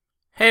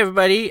Hey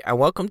everybody, and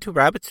welcome to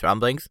Rabbit's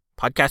Ramblings,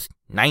 podcast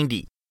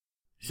 90.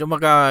 Oh my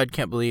god,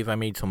 can't believe I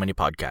made so many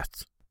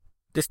podcasts.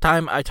 This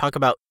time I talk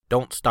about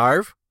Don't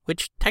Starve,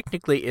 which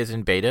technically is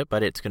in beta,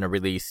 but it's going to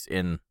release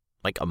in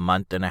like a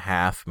month and a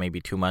half, maybe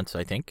 2 months,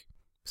 I think.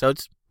 So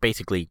it's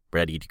basically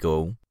ready to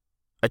go.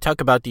 I talk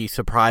about the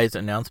surprise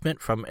announcement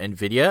from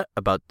Nvidia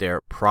about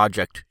their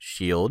Project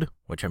Shield,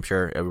 which I'm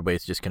sure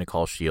everybody's just going to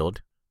call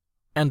Shield.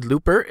 And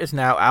Looper is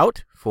now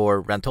out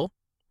for rental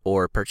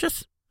or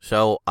purchase.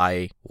 So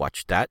I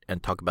watched that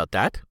and talk about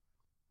that.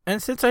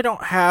 And since I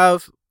don't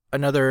have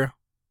another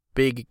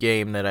big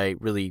game that I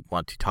really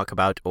want to talk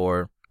about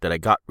or that I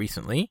got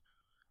recently,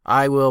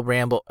 I will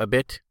ramble a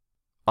bit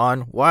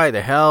on why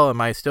the hell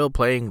am I still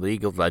playing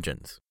League of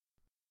Legends.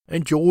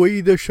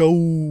 Enjoy the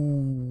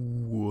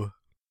show!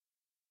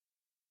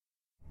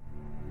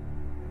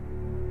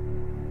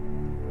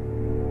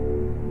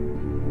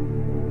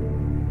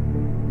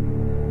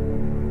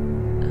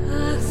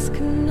 Ask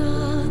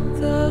not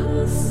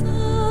the sun.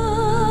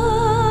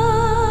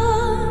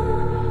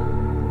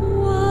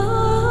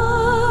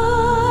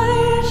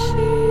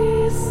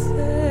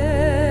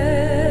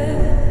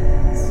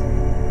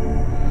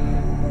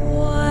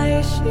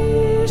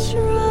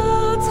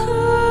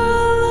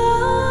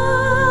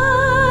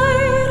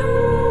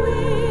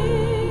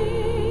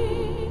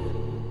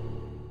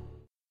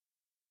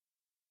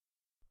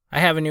 I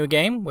have a new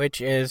game, which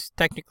is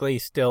technically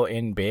still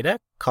in beta,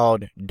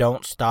 called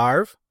Don't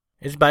Starve.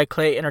 It's by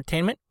Clay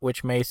Entertainment,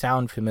 which may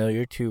sound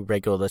familiar to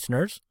regular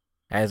listeners,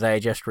 as I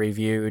just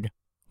reviewed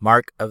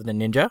Mark of the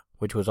Ninja,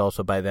 which was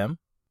also by them.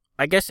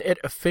 I guess it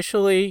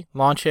officially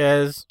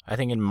launches, I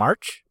think, in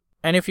March.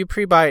 And if you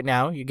pre-buy it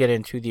now, you get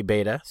into the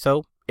beta.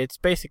 So it's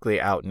basically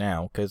out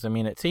now, because,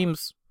 it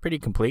seems pretty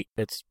complete.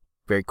 It's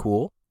very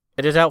cool.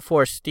 It is out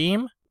for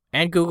Steam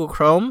and Google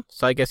Chrome,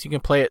 so I guess you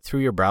can play it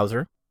through your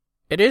browser.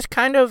 It is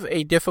kind of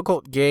a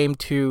difficult game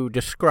to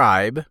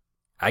describe.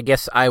 I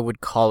guess I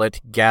would call it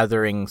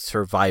gathering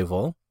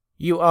survival.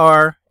 You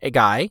are a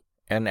guy,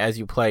 and as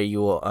you play,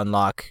 you will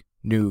unlock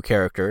new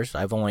characters.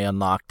 I've only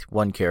unlocked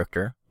one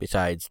character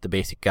besides the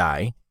basic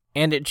guy.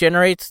 And it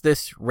generates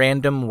this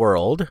random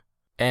world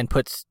and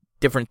puts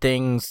different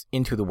things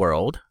into the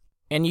world.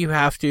 And you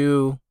have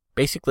to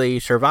basically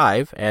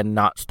survive and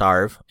not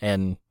starve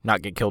and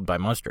not get killed by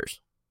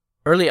monsters.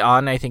 Early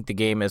on, I think the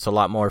game is a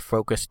lot more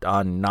focused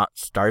on not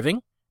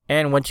starving.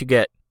 And once you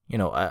get,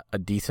 a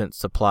decent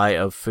supply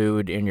of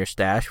food in your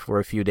stash for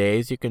a few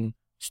days, you can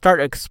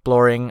start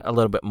exploring a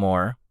little bit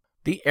more.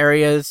 The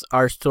areas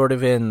are sort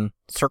of in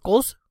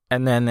circles,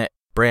 and then it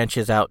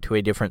branches out to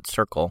a different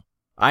circle.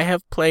 I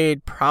have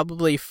played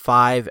probably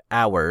 5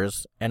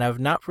 hours, and I've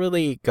not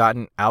really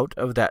gotten out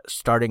of that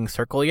starting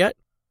circle yet.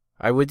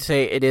 I would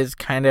say it is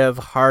kind of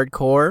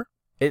hardcore.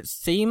 It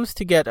seems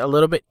to get a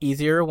little bit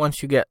easier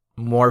once you get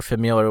more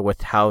familiar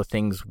with how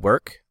things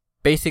work.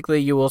 Basically,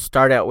 you will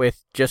start out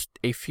with just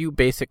a few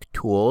basic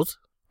tools,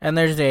 and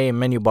there's a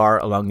menu bar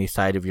along the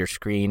side of your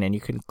screen, and you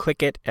can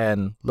click it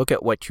and look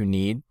at what you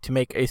need to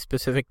make a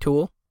specific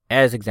tool.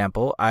 As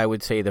example, I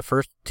would say the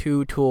first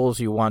 2 tools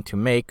you want to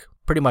make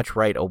pretty much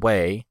right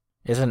away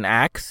is an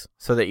axe,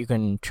 so that you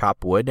can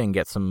chop wood and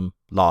get some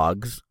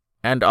logs,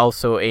 and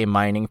also a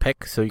mining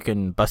pick, so you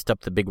can bust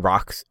up the big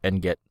rocks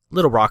and get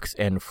little rocks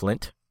and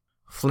flint.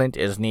 Flint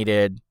is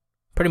needed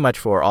pretty much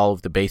for all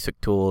of the basic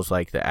tools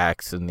like the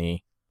axe and the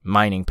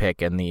mining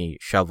pick and the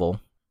shovel.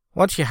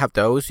 Once you have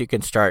those, you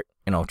can start,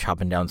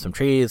 chopping down some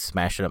trees,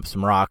 smashing up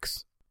some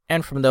rocks,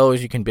 and from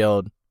those you can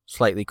build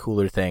slightly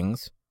cooler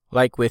things.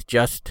 Like with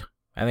just,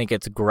 I think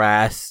it's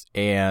grass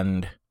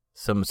and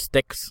some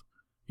sticks,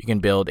 you can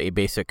build a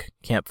basic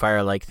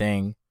campfire-like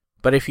thing.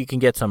 But if you can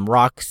get some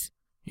rocks,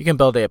 you can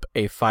build up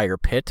a fire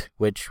pit,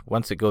 which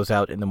once it goes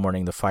out in the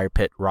morning, the fire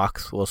pit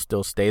rocks will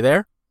still stay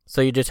there.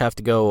 So you just have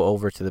to go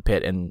over to the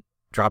pit and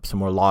drop some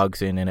more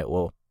logs in, and it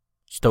will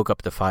stoke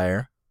up the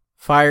fire.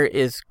 Fire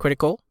is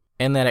critical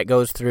in that it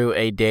goes through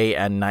a day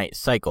and night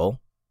cycle.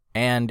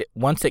 And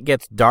once it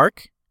gets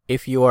dark,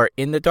 if you are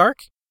in the dark,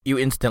 you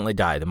instantly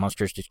die. The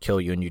monsters just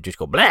kill you and you just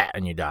go blah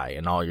and you die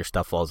and all your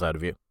stuff falls out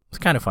of you. It's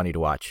kind of funny to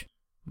watch.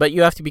 But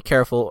you have to be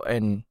careful,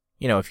 and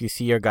if you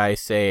see your guys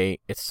say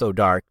it's so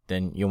dark,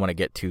 then you want to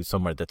get to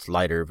somewhere that's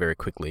lighter very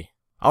quickly.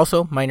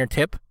 Also, minor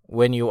tip,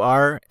 when you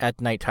are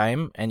at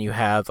nighttime and you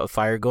have a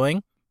fire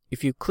going,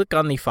 if you click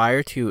on the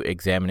fire to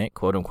examine it,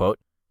 quote unquote,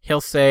 he'll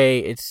say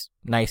it's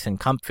nice and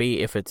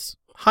comfy if it's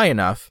high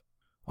enough,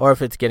 or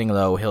if it's getting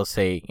low, he'll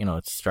say,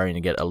 it's starting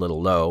to get a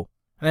little low,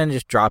 and then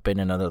just drop in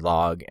another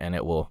log and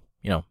it will,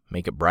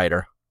 make it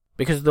brighter.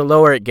 Because the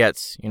lower it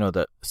gets,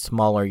 the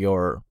smaller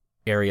your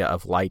area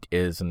of light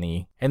is, and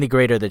the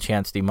greater the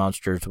chance the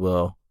monsters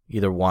will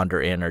either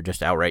wander in or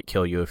just outright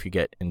kill you if you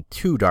get in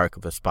too dark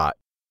of a spot.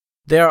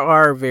 There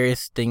are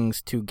various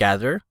things to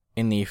gather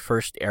in the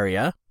first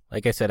area.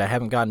 Like I said, I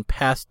haven't gotten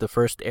past the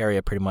first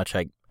area pretty much.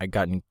 I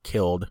gotten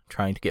killed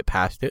trying to get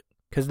past it.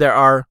 Because there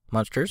are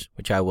monsters,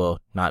 which I will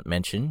not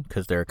mention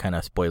because they're kind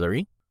of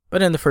spoilery.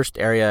 But in the first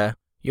area,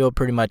 you'll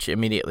pretty much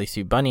immediately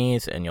see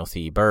bunnies and you'll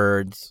see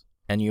birds.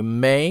 And you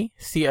may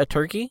see a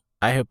turkey.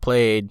 I have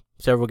played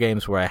several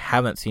games where I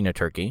haven't seen a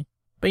turkey.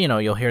 But,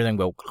 you'll hear them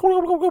go,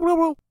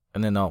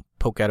 and then they'll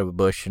poke out of a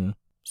bush and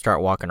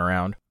start walking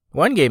around.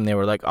 One game, they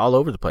were like all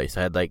over the place.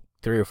 I had like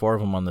 3 or 4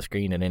 of them on the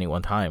screen at any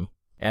one time.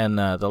 And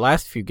the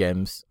last few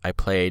games I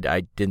played,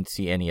 I didn't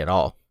see any at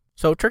all.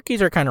 So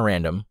turkeys are kind of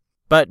random,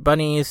 but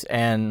bunnies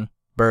and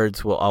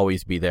birds will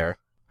always be there.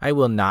 I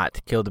will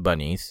not kill the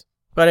bunnies,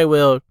 but I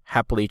will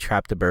happily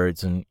trap the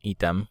birds and eat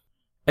them.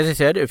 As I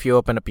said, if you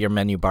open up your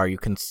menu bar, you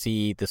can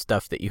see the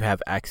stuff that you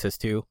have access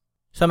to.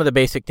 Some of the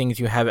basic things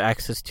you have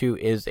access to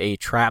is a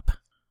trap,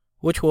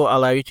 which will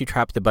allow you to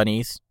trap the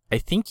bunnies. I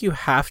think you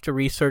have to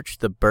research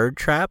the bird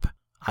trap.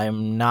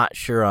 I'm not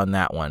sure on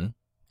that one.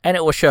 And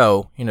it will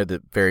show,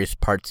 the various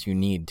parts you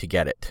need to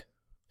get it.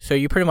 So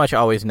you pretty much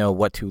always know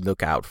what to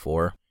look out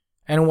for.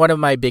 And one of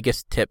my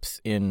biggest tips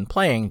in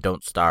playing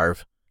Don't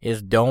Starve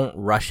is don't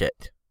rush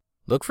it.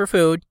 Look for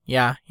food.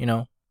 Yeah,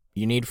 you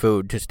need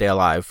food to stay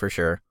alive for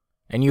sure.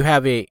 And you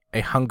have a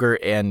hunger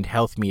and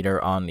health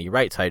meter on the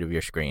right side of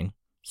your screen.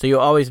 So you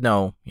always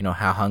know,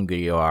 how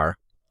hungry you are.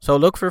 So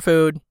look for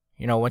food.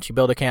 Once you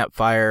build a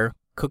campfire,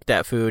 cook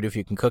that food if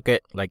you can cook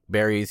it. Like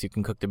berries, you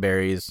can cook the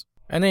berries.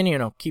 And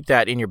then, keep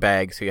that in your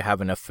bag so you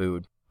have enough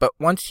food. But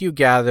once you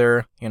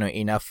gather,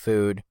 enough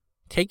food,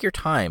 take your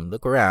time,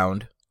 look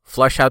around,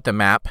 flush out the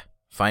map,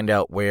 find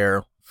out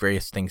where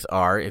various things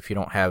are if you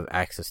don't have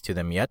access to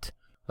them yet.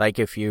 Like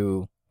if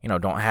you,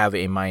 don't have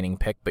a mining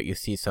pick, but you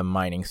see some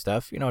mining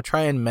stuff,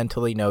 try and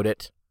mentally note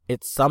it.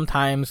 It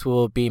sometimes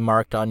will be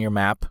marked on your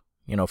map,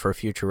 for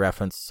future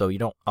reference, so you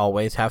don't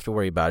always have to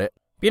worry about it.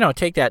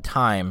 Take that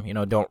time,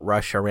 don't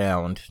rush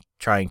around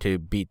trying to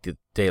beat the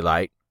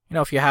daylight.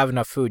 If you have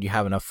enough food, you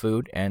have enough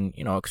food, and,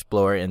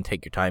 explore and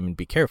take your time and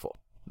be careful.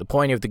 The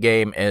point of the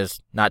game is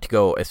not to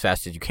go as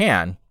fast as you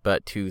can,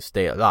 but to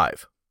stay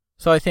alive.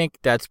 So I think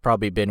that's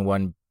probably been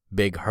one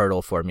big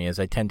hurdle for me, is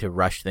I tend to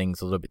rush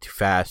things a little bit too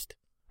fast.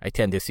 I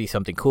tend to see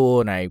something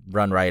cool, and I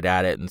run right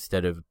at it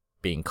instead of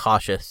being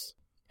cautious.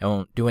 I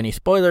won't do any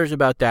spoilers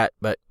about that,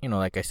 but,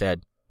 like I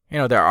said,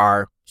 there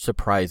are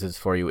surprises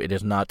for you. It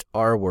is not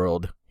our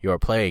world you're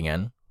playing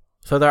in.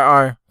 So there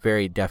are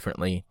very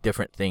definitely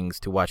different things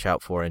to watch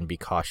out for and be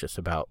cautious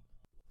about.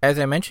 As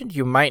I mentioned,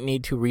 you might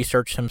need to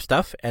research some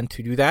stuff, and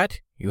to do that,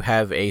 you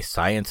have a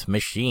science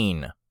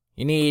machine.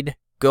 You need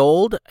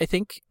gold, I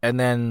think, and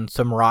then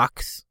some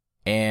rocks,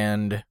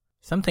 and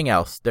something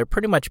else. They're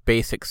pretty much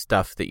basic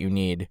stuff that you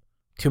need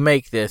to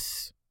make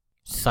this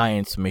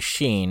science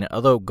machine,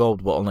 although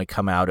gold will only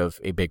come out of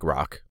a big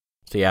rock,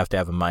 so you have to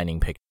have a mining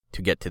pick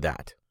to get to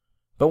that.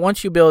 But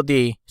once you build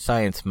the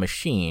science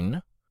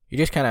machine, you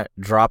just kind of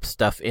drop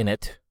stuff in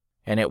it,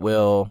 and it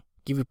will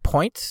give you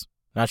points.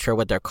 Not sure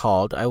what they're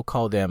called. I will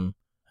call them,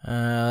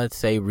 let's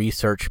say,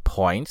 research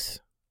points.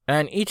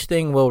 And each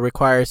thing will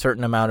require a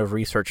certain amount of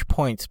research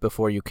points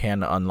before you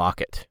can unlock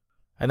it.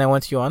 And then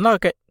once you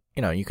unlock it,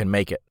 you can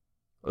make it.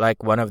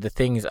 Like one of the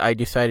things I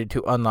decided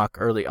to unlock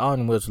early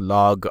on was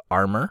log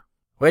armor,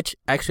 which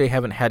actually I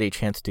haven't had a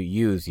chance to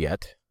use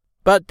yet.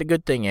 But the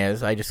good thing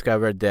is I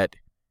discovered that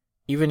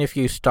even if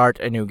you start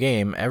a new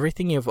game,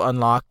 everything you've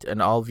unlocked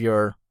and all of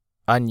your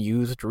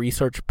unused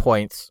research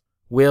points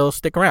will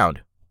stick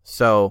around.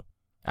 So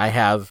I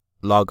have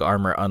log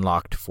armor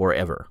unlocked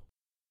forever.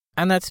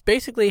 And that's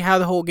basically how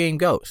the whole game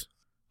goes.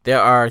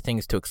 There are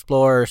things to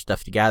explore,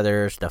 stuff to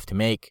gather, stuff to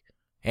make,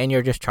 and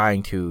you're just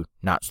trying to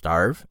not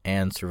starve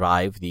and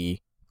survive the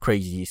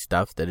crazy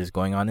stuff that is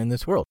going on in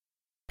this world.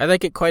 I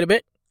like it quite a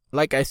bit.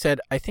 Like I said,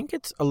 I think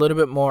it's a little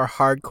bit more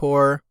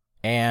hardcore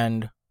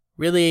and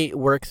really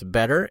works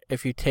better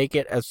if you take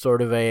it as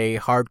sort of a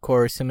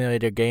hardcore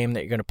simulator game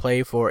that you're going to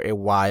play for a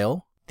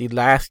while. The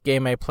last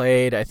game I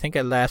played, I think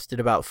it lasted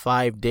about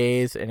 5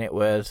 days, and it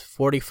was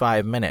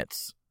 45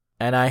 minutes.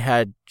 And I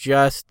had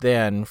just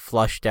then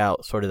flushed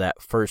out sort of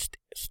that first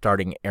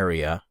starting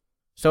area.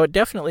 So it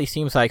definitely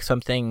seems like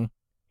something,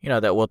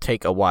 that will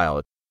take a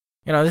while.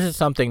 This is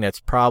something that's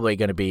probably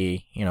going to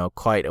be,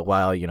 quite a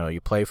while.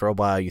 You play for a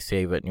while, you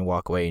save it, and you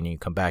walk away, and you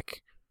come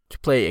back to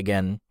play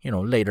again,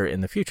 later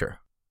in the future.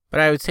 But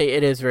I would say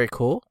it is very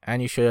cool,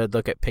 and you should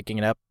look at picking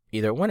it up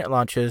either when it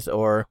launches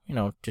or,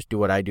 just do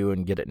what I do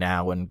and get it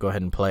now and go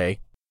ahead and play.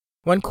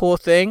 One cool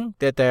thing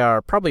that they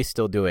are probably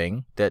still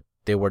doing that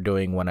they were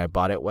doing when I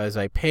bought it was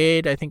I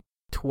paid, I think,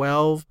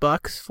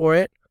 $12 for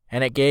it,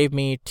 and it gave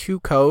me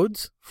 2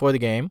 codes for the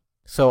game.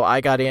 So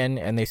I got in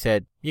and they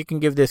said, you can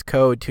give this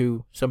code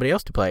to somebody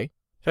else to play.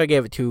 So I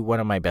gave it to one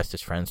of my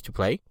bestest friends to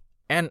play.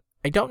 And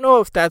I don't know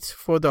if that's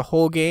for the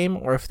whole game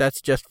or if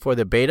that's just for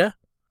the beta.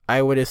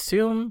 I would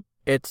assume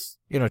it's,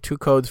 2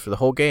 codes for the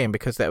whole game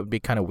because that would be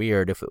kind of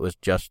weird if it was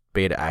just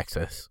beta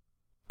access.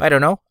 But I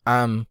don't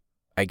know.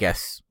 I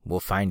guess we'll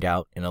find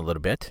out in a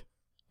little bit.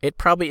 It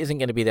probably isn't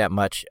going to be that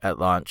much at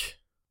launch.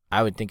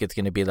 I would think it's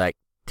going to be like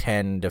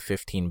 $10 to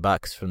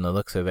 $15 from the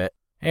looks of it.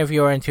 And if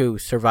you're into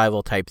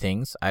survival type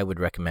things, I would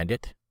recommend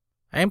it.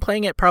 I am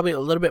playing it probably a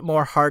little bit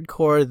more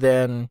hardcore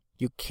than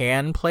you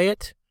can play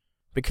it,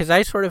 because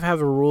I sort of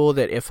have a rule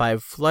that if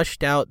I've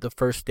flushed out the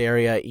first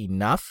area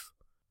enough,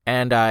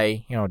 and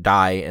I,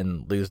 die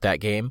and lose that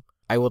game,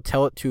 I will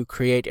tell it to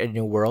create a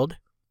new world.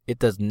 it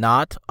does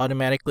not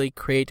automatically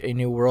create a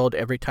new world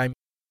every time.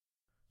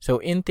 So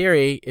in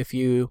theory, if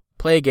you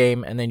play a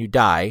game and then you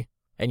die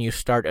and you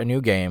start a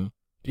new game,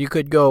 you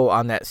could go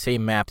on that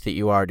same map that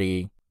you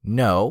already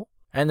know,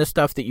 and the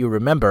stuff that you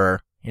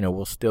remember,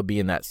 will still be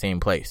in that same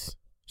place.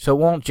 So it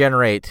won't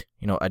generate,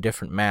 a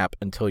different map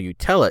until you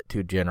tell it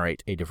to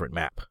generate a different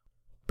map.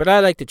 But I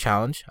like the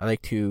challenge. I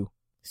like to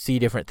see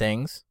different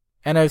things.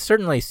 And I've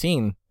certainly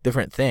seen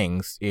different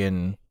things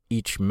in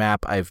each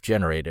map I've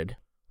generated.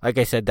 Like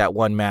I said, that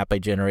one map I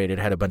generated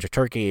had a bunch of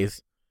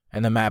turkeys,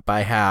 and the map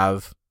I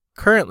have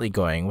currently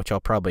going, which I'll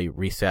probably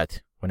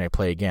reset when I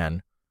play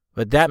again,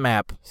 but that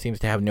map seems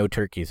to have no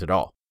turkeys at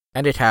all.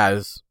 And it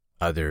has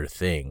other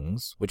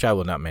things, which I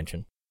will not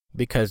mention,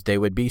 because they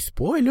would be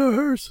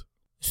spoilers.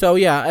 So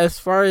yeah, as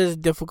far as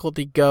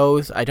difficulty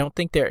goes, I don't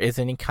think there is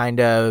any kind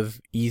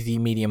of easy,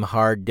 medium,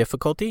 hard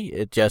difficulty.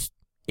 It just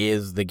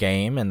is the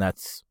game, and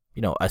that's,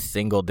 a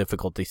single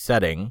difficulty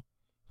setting.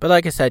 But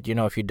like I said,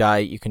 if you die,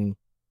 you can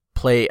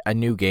play a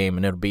new game,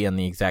 and it'll be on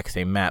the exact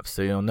same map,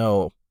 so you'll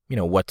know,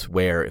 what's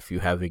where if you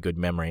have a good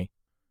memory.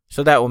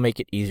 So that will make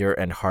it easier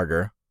and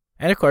harder.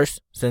 And of course,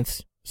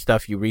 since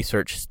stuff you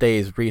research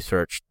stays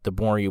researched, the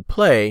more you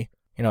play,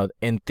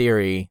 in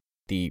theory,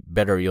 the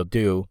better you'll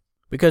do.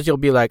 Because you'll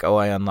be like, oh,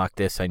 I unlocked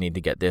this, I need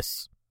to get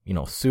this,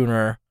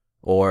 sooner.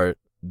 Or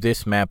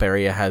this map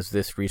area has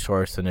this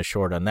resource and is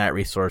short on that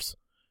resource,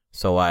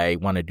 so I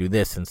want to do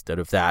this instead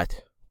of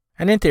that.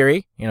 And in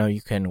theory,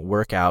 you can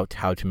work out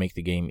how to make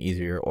the game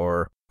easier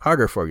or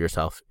harder for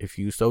yourself if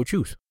you so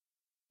choose.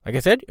 Like I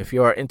said, if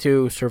you are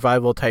into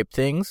survival type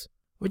things,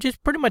 which is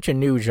pretty much a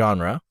new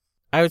genre,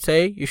 I would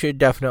say you should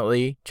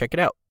definitely check it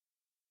out.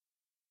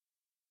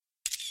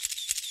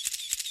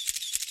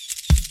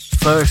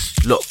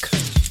 First look.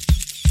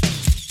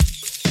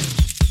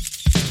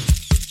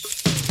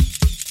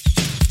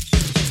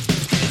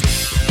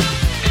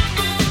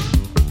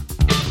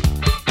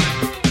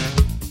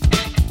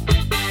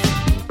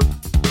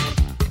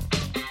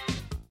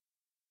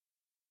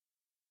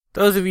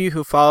 Those of you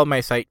who follow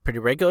my site pretty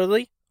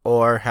regularly,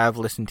 or have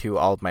listened to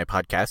all of my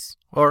podcasts,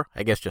 or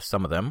I guess just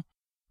some of them,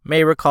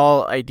 may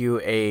recall I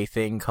do a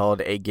thing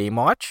called a Game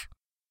Watch,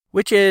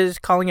 which is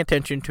calling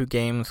attention to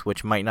games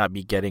which might not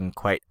be getting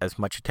quite as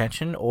much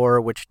attention, or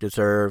which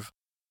deserve,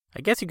 I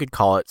guess you could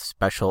call it,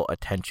 special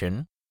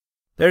attention.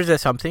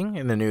 There's something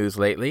in the news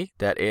lately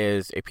that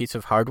is a piece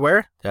of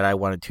hardware that I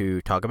wanted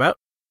to talk about.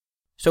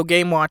 So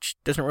Game Watch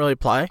doesn't really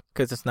apply,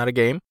 because it's not a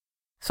game.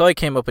 So I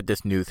came up with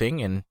this new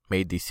thing and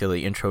made the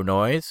silly intro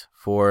noise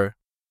for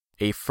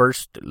a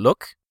first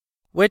look,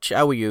 which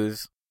I will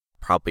use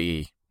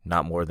probably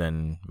not more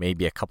than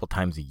maybe a couple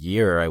times a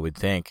year, I would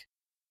think,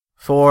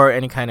 for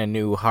any kind of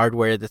new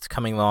hardware that's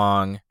coming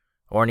along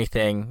or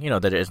anything,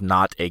 that is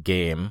not a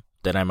game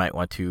that I might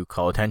want to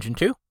call attention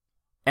to.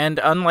 And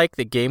unlike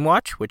the Game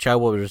Watch, which I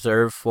will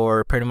reserve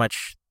for pretty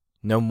much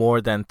no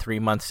more than 3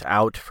 months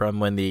out from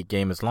when the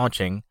game is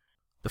launching,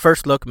 the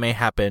first look may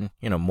happen,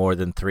 more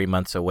than 3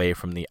 months away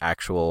from the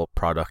actual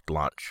product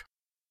launch.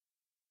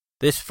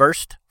 This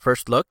first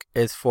look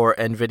is for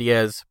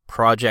Nvidia's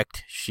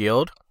Project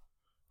Shield,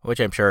 which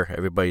I'm sure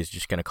everybody's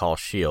just going to call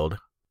Shield.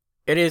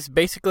 It is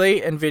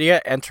basically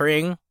Nvidia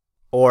entering,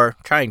 or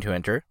trying to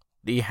enter,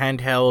 the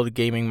handheld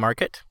gaming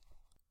market.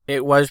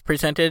 It was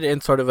presented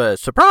in sort of a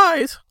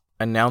surprise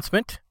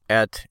announcement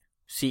at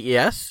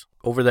CES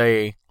over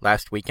the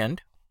last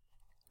weekend.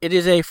 It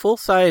is a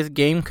full-size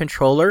game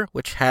controller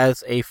which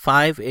has a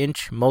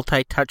 5-inch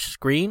multi-touch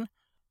screen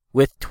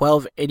with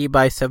 1280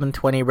 by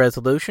 720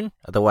 resolution,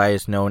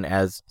 otherwise known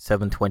as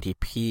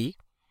 720p,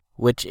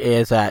 which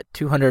is at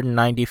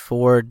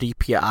 294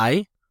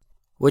 dpi,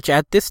 which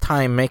at this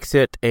time makes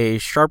it a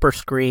sharper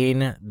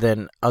screen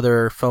than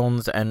other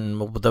phones and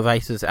mobile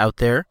devices out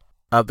there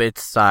of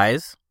its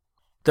size.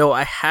 Though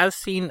I have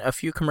seen a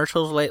few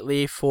commercials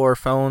lately for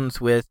phones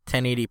with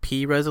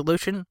 1080p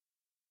resolution.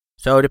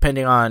 So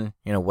depending on,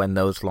 when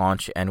those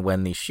launch and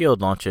when the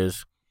Shield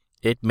launches,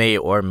 it may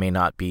or may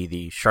not be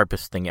the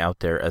sharpest thing out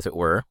there, as it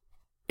were.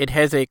 It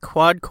has a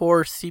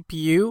quad-core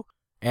CPU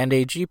and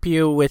a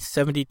GPU with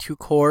 72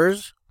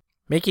 cores,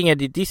 making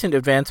it a decent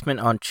advancement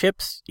on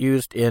chips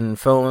used in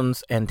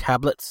phones and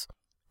tablets,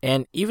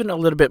 and even a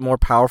little bit more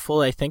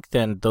powerful, I think,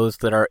 than those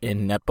that are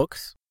in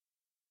netbooks.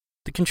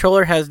 The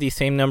controller has the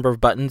same number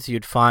of buttons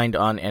you'd find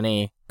on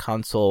any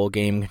console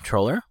game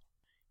controller.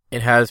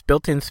 It has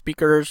built-in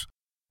speakers,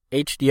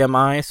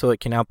 HDMI, so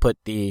it can output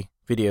the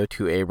video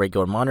to a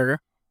regular monitor.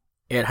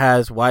 It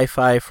has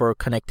Wi-Fi for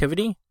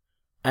connectivity,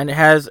 and it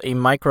has a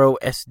micro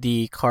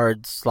SD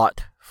card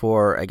slot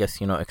for, I guess,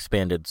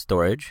 expanded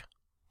storage.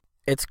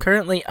 It's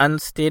currently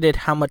unstated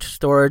how much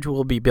storage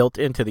will be built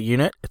into the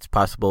unit. It's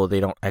possible they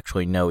don't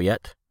actually know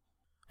yet.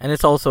 And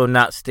it's also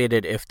not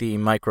stated if the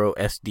micro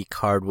SD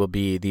card will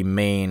be the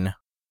main,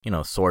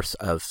 source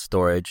of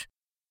storage,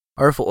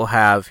 or if it will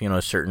have,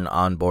 a certain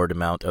onboard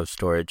amount of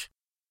storage.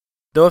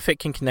 Though if it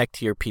can connect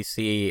to your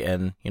PC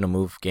and,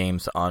 move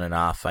games on and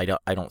off, I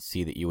don't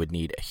see that you would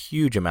need a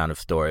huge amount of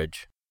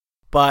storage.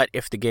 But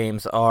if the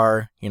games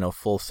are,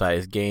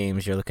 full-size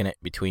games, you're looking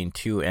at between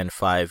 2 and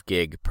 5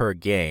 gig per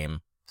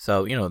game.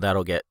 So,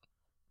 that'll get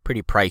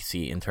pretty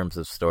pricey in terms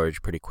of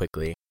storage pretty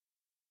quickly.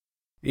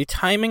 The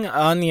timing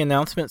on the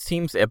announcement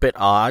seems a bit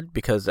odd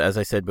because, as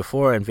I said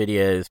before,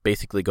 Nvidia is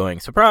basically going,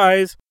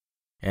 surprise!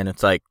 And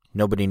it's like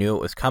nobody knew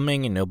it was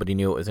coming and nobody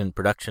knew it was in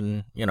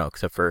production,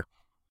 except for,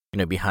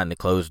 behind the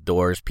closed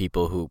doors,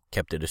 people who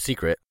kept it a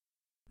secret.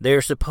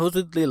 They're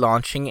supposedly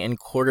launching in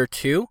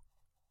Q2,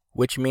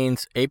 which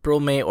means April,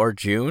 May, or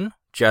June,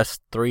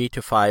 just 3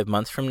 to 5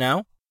 months from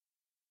now.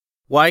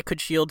 Why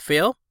could Shield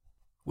fail?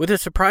 With a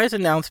surprise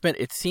announcement,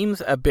 it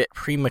seems a bit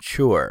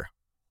premature.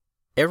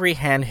 Every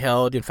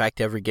handheld, in fact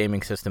every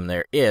gaming system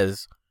there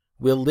is,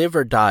 will live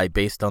or die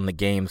based on the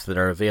games that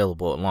are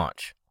available at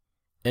launch.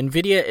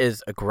 Nvidia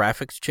is a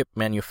graphics chip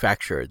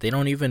manufacturer. They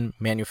don't even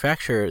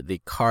manufacture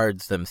the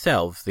cards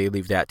themselves. They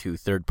leave that to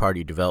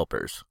third-party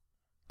developers.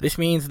 This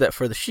means that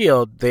for the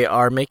Shield, they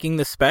are making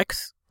the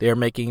specs, they are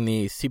making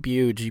the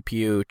CPU,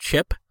 GPU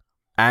chip,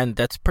 and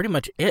that's pretty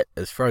much it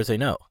as far as I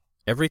know.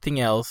 Everything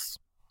else,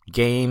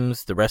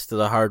 games, the rest of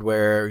the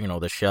hardware,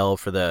 the shell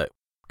for the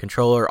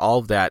controller, all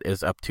of that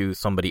is up to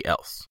somebody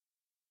else.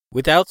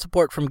 Without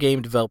support from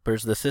game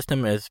developers, the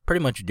system is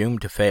pretty much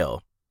doomed to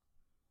fail.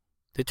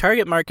 The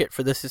target market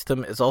for the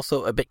system is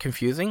also a bit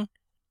confusing.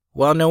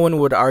 While no one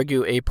would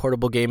argue a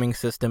portable gaming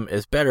system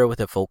is better with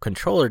a full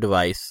controller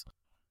device,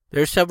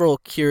 there are several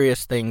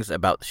curious things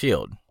about the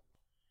Shield.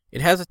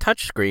 It has a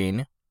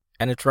touchscreen,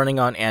 and it's running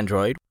on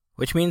Android,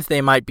 which means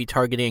they might be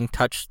targeting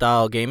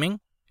touch-style gaming,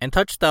 and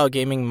touch-style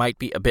gaming might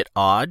be a bit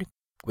odd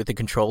with the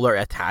controller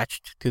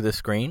attached to the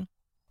screen.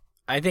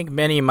 I think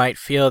many might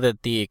feel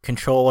that the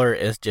controller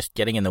is just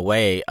getting in the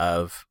way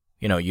of,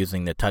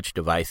 using the touch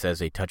device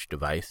as a touch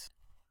device.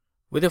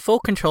 With a full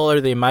controller,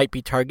 they might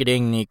be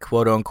targeting the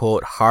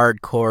quote-unquote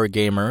hardcore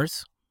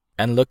gamers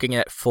and looking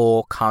at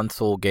full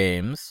console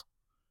games.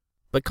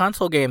 But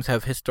console games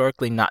have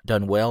historically not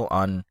done well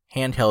on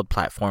handheld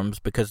platforms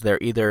because they're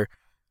either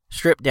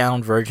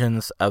stripped-down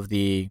versions of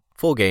the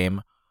full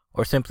game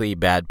or simply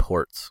bad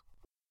ports.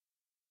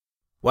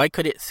 Why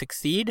could it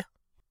succeed?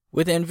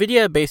 With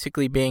Nvidia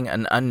basically being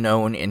an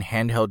unknown in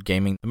handheld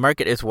gaming, the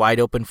market is wide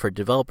open for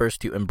developers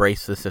to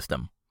embrace the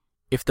system.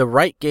 If the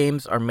right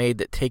games are made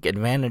that take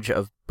advantage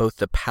of both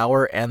the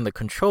power and the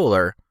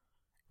controller,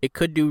 it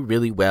could do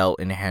really well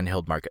in a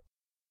handheld market.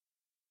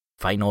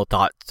 Final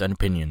thoughts and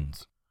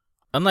opinions.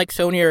 Unlike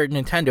Sony or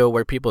Nintendo,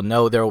 where people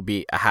know there will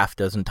be a half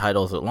dozen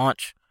titles at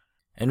launch,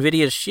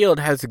 Nvidia's Shield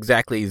has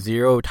exactly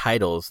 0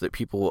 titles that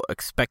people will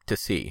expect to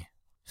see.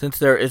 Since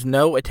there is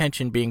no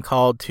attention being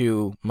called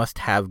to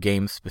must-have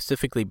games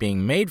specifically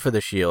being made for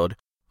the Shield,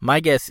 my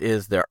guess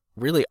is there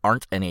really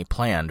aren't any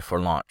planned for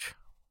launch.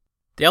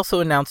 They also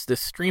announced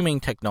this streaming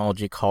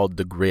technology called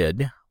the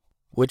Grid,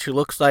 which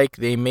looks like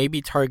they may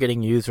be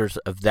targeting users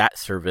of that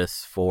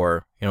service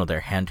for,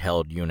 their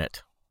handheld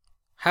unit.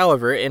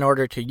 However, in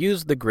order to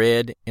use the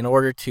Grid, in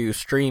order to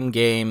stream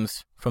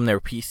games from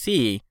their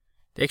PC,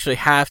 they actually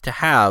have to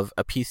have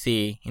a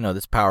PC,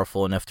 that's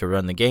powerful enough to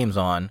run the games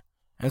on.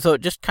 And so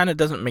it just kind of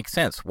doesn't make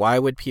sense. Why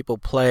would people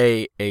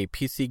play a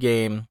PC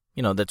game,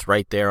 that's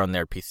right there on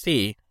their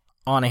PC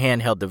on a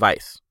handheld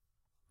device?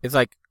 It's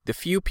like the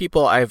few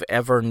people I've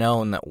ever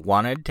known that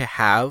wanted to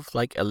have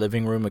like a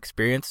living room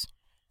experience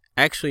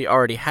actually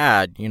already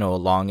had, a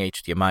long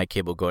HDMI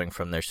cable going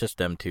from their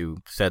system to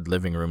said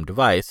living room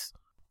device.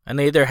 And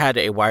they either had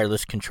a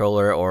wireless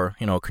controller or,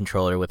 a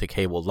controller with a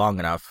cable long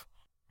enough.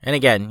 And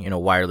again,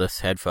 wireless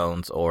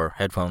headphones or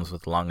headphones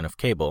with a long enough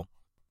cable.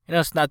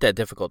 It's not that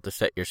difficult to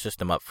set your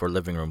system up for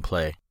living room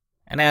play.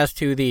 And as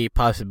to the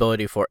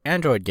possibility for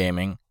Android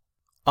gaming,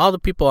 all the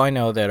people I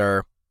know that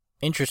are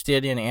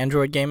interested in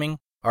Android gaming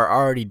are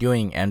already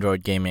doing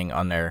Android gaming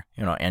on their,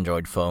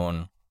 Android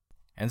phone.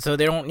 And so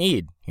they don't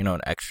need,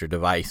 an extra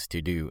device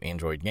to do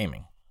Android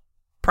gaming.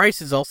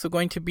 Price is also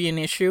going to be an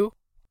issue.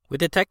 With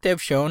the tech dev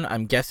shown,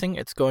 I'm guessing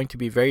it's going to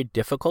be very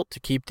difficult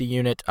to keep the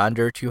unit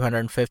under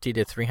 $250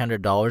 to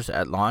 $300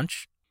 at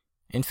launch.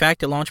 In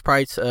fact, a launch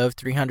price of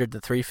 $300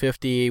 to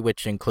 $350,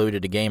 which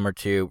included a game or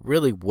two,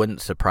 really wouldn't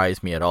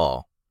surprise me at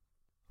all.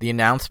 The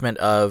announcement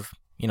of,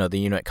 the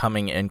unit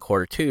coming in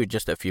Q2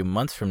 just a few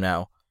months from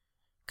now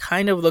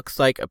kind of looks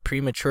like a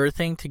premature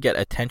thing to get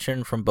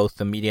attention from both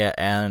the media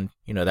and,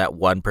 that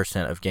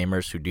 1% of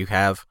gamers who do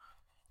have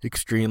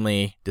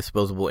extremely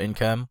disposable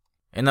income.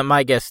 And that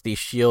my guess the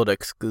Shield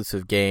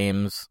exclusive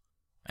games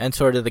and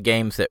sort of the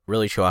games that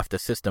really show off the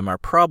system are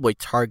probably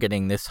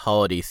targeting this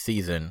holiday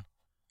season,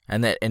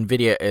 and that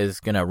Nvidia is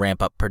going to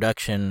ramp up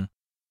production,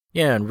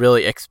 and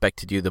really expect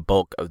to do the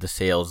bulk of the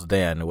sales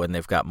then when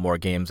they've got more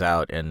games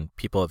out and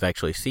people have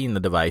actually seen the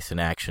device in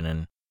action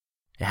and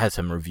it has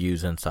some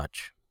reviews and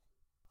such.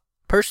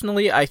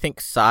 Personally, I think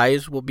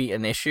size will be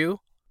an issue.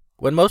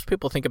 When most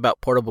people think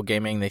about portable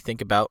gaming, they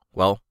think about,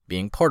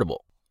 being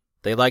portable.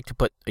 They like to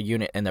put a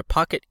unit in their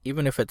pocket,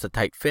 even if it's a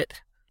tight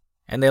fit,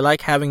 and they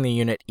like having the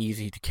unit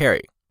easy to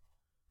carry.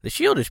 The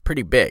Shield is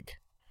pretty big.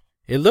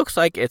 It looks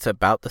like it's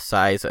about the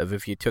size of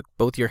if you took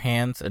both your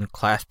hands and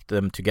clasped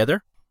them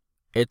together.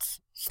 It's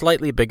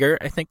slightly bigger,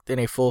 I think, than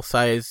a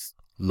full-size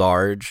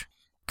large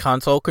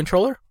console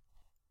controller.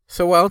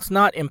 So while it's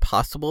not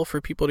impossible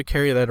for people to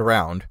carry that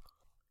around,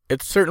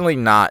 it's certainly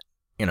not,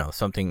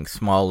 something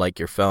small like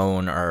your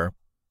phone or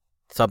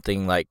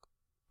something like,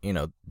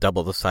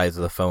 double the size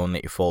of the phone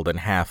that you fold in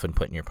half and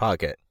put in your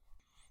pocket.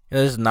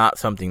 This is not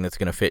something that's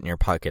going to fit in your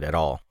pocket at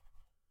all.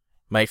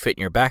 Might fit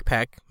in your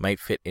backpack, might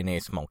fit in a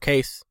small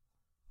case,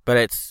 but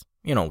it's,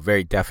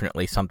 very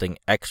definitely something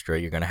extra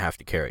you're going to have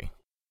to carry.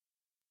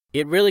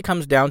 It really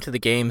comes down to the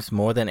games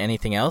more than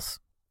anything else.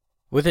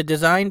 With a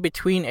design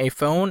between a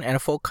phone and a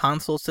full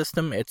console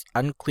system, it's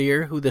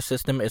unclear who the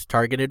system is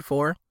targeted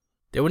for.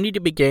 There will need to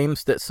be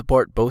games that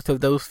support both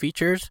of those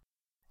features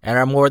and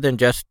are more than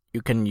just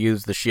you can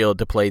use the Shield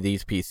to play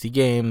these PC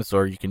games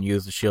or you can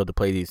use the Shield to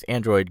play these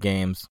Android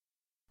games.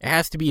 It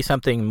has to be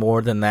something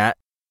more than that.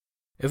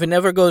 If it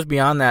never goes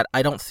beyond that,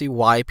 I don't see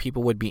why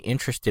people would be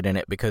interested in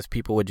it because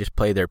people would just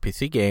play their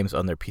PC games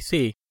on their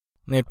PC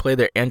and they'd play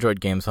their Android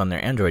games on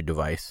their Android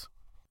device.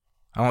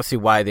 I don't see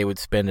why they would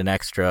spend an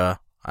extra,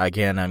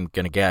 again, I'm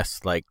going to guess,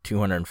 like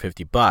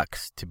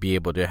 $250 to be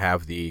able to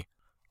have the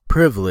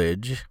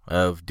privilege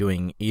of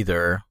doing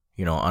either,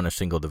 on a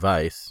single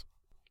device.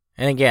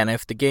 And again,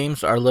 if the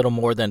games are little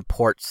more than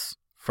ports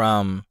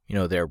from,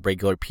 their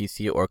regular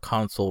PC or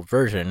console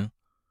version,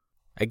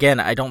 again,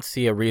 I don't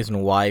see a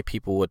reason why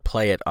people would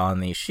play it on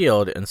the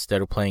Shield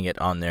instead of playing it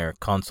on their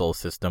console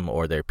system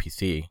or their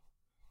PC.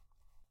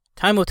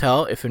 Time will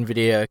tell if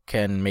Nvidia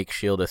can make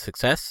Shield a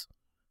success,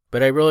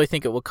 but I really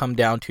think it will come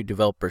down to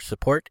developer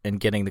support and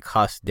getting the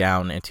cost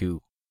down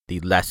into the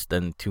less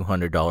than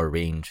 $200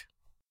 range.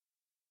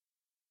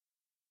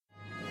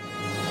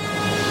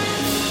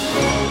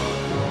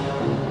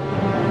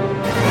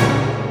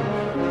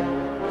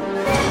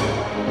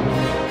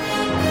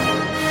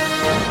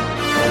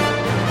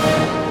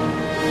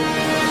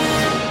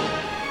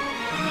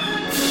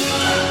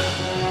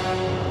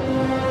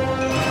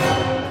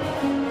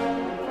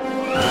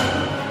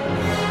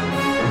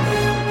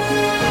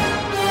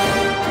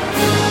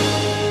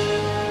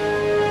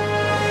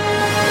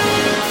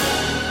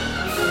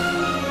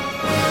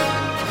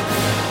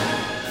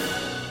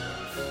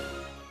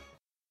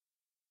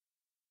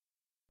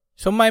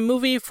 So my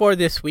movie for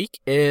this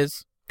week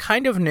is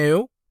kind of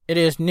new. It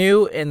is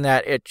new in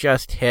that it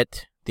just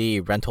hit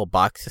the rental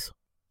boxes.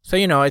 So,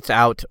 it's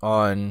out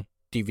on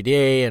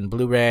DVD and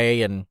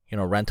Blu-ray and,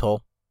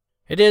 rental.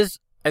 It is,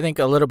 I think,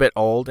 a little bit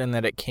old in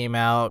that it came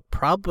out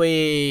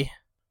probably,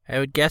 I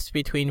would guess,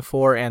 between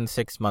 4 and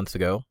 6 months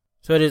ago.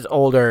 So it is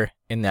older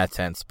in that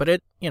sense, but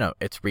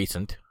it's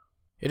recent.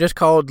 It is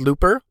called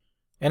Looper,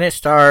 and it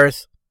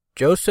stars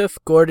Joseph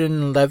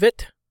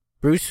Gordon-Levitt,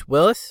 Bruce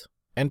Willis,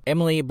 and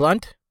Emily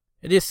Blunt.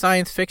 It is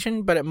science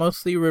fiction, but it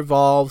mostly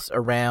revolves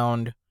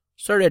around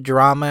sort of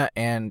drama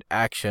and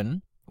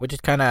action, which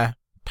is kind of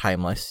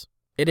timeless.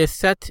 It is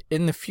set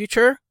in the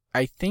future.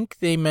 I think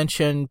they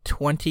mentioned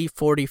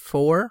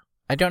 2044.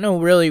 I don't know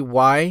really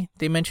why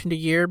they mentioned a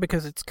year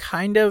because it's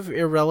kind of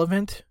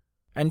irrelevant.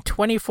 And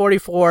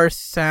 2044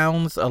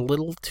 sounds a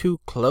little too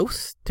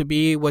close to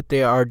be what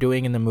they are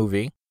doing in the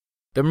movie.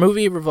 The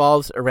movie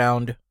revolves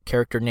around a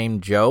character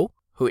named Joe,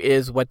 who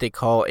is what they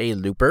call a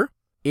looper.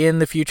 In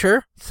the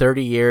future,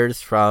 30 years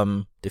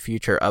from the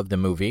future of the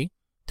movie,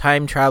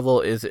 time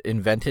travel is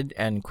invented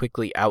and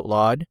quickly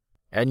outlawed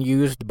and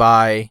used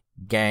by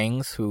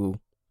gangs who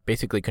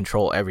basically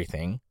control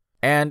everything.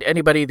 And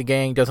anybody the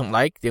gang doesn't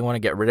like, they want to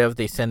get rid of,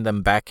 they send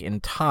them back in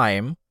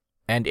time,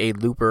 and a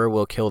looper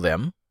will kill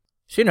them.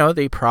 So,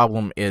 the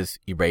problem is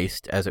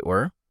erased, as it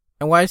were.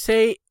 And why I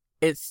say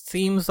it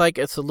seems like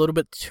it's a little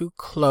bit too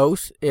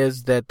close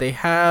is that they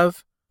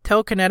have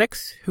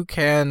telekinetics who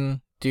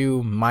can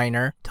do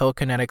minor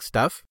telekinetic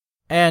stuff.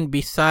 And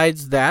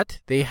besides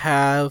that, they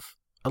have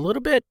a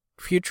little bit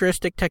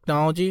futuristic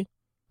technology.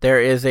 There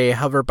is a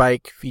hover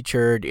bike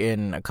featured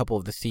in a couple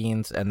of the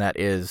scenes, and that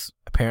is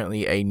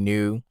apparently a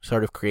new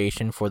sort of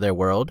creation for their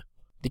world.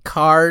 The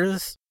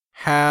cars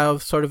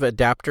have sort of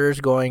adapters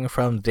going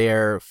from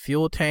their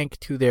fuel tank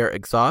to their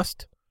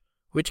exhaust,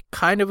 which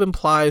kind of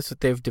implies that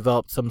they've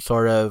developed some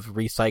sort of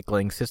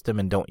recycling system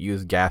and don't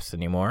use gas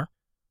anymore.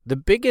 The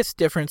biggest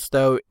difference,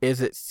 though,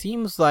 is it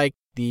seems like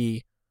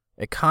the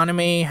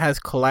economy has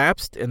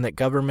collapsed and that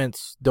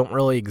governments don't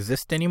really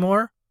exist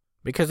anymore,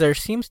 because there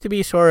seems to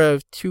be sort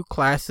of two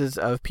classes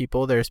of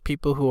people. There's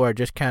people who are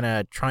just kind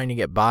of trying to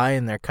get by,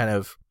 and they're kind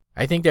of,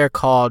 I think they're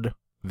called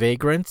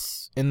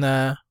vagrants in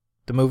the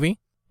movie,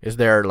 is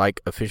their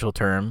official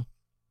term.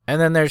 And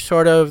then there's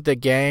sort of the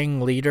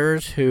gang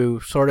leaders who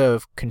sort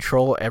of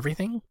control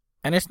everything.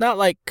 And it's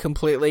not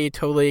completely,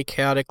 totally,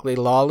 chaotically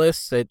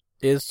lawless. It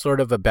is sort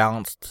of a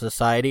balanced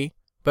society.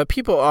 But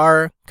people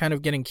are kind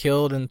of getting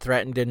killed and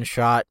threatened and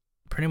shot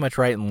pretty much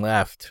right and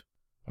left.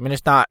 I mean,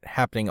 it's not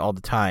happening all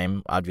the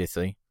time,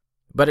 obviously.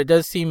 But it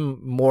does seem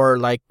more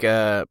like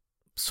a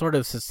sort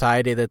of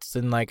society that's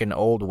in an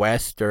Old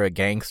West or a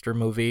gangster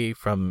movie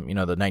from, the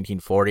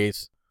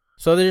 1940s.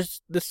 So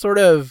there's this sort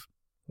of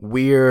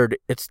weird,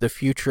 it's the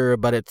future,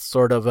 but it's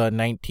sort of a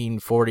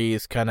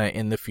 1940s kind of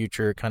in the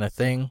future kind of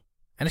thing.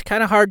 And it's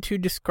kind of hard to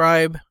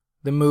describe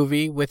the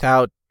movie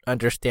without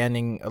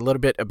understanding a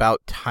little bit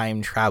about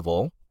time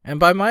travel. And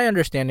by my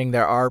understanding,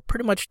 there are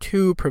pretty much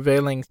two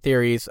prevailing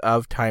theories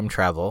of time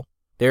travel.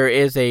 There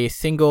is a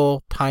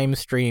single time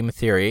stream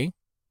theory,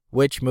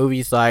 which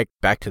movies like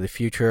Back to the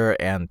Future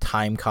and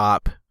Time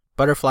Cop,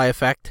 Butterfly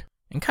Effect,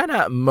 and kind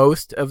of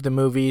most of the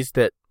movies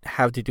that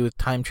have to do with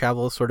time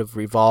travel sort of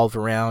revolve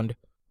around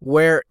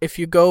where if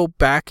you go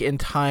back in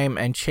time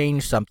and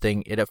change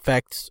something, it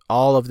affects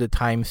all of the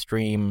time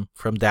stream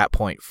from that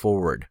point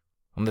forward.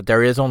 And that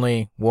there is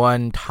only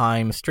one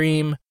time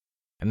stream,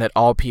 and that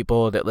all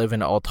people that live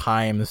in all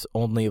times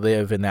only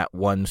live in that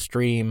one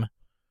stream.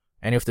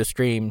 And if the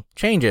stream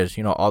changes,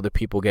 all the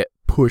people get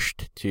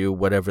pushed to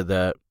whatever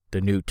the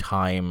new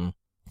time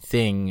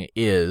thing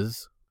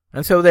is.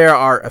 And so there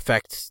are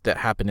effects that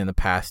happen in the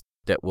past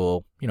that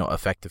will,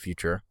 affect the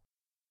future.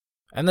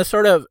 And the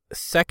sort of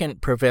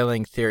second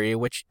prevailing theory,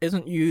 which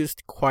isn't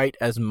used quite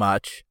as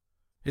much,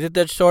 is that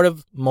there's sort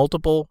of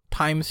multiple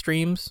time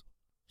streams.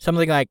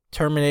 Something like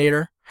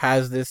Terminator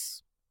has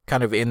this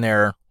kind of in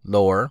their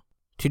lore.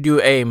 To do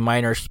a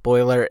minor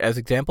spoiler as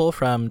example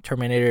from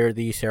Terminator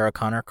the Sarah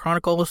Connor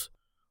Chronicles,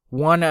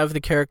 one of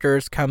the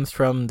characters comes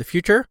from the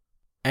future,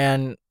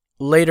 and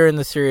later in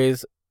the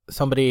series,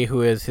 somebody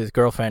who is his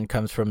girlfriend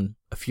comes from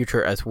a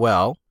future as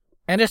well.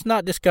 And it's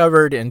not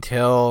discovered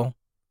until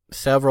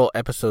several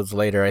episodes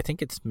later, I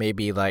think it's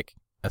maybe like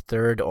a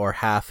third or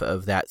half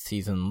of that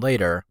season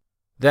later,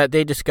 that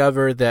they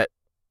discover that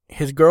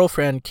his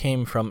girlfriend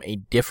came from a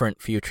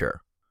different future.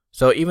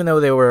 So even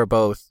though they were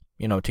both,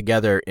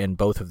 together in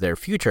both of their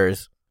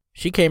futures,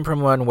 she came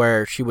from one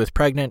where she was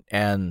pregnant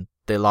and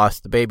they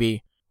lost the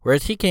baby,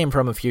 whereas he came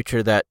from a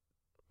future that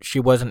she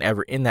wasn't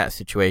ever in that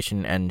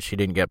situation and she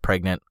didn't get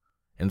pregnant,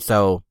 and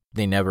so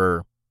they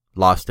never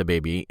lost a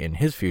baby in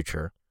his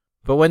future.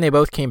 But when they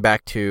both came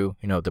back to,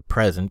 the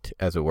present,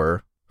 as it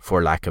were,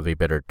 for lack of a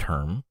better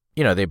term,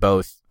 they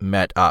both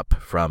met up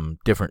from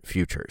different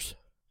futures.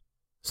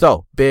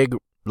 So, big,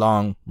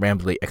 long,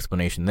 rambly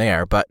explanation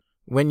there, but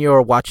when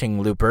you're watching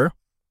Looper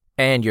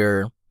and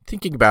you're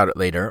thinking about it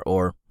later,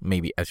 or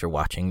maybe as you're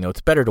watching,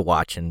 it's better to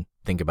watch and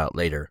think about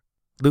later.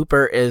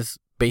 Looper is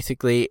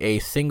basically a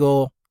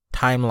single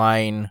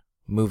timeline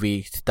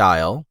movie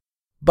style,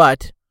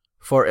 but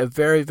for a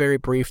very, very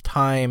brief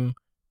time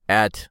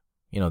at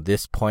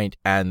this point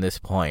and this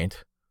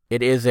point,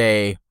 it is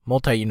a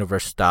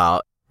multi-universe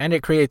style, and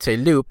it creates a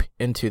loop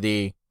into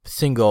the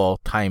single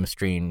time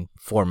stream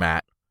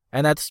format,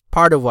 and that's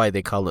part of why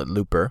they call it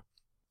Looper.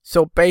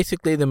 So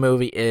basically the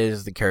movie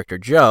is the character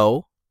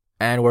Joe,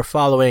 and we're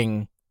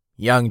following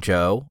young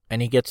Joe,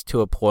 and he gets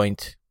to a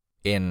point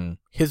in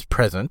his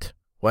present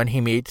when he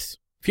meets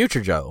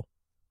future Joe,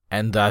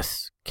 and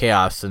thus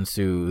chaos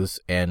ensues,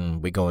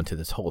 and we go into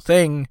this whole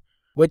thing,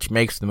 which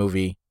makes the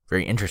movie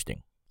very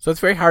interesting. So it's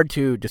very hard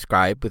to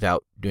describe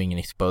without doing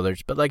any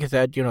spoilers. But like I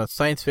said, it's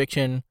science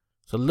fiction.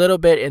 It's a little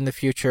bit in the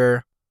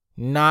future.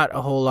 Not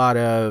a whole lot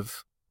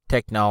of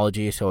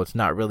technology, so it's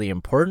not really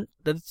important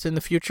that it's in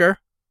the future.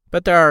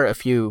 But there are a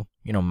few,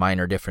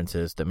 minor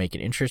differences that make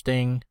it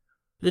interesting.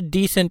 A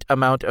decent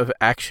amount of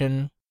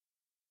action.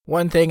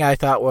 One thing I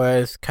thought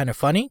was kind of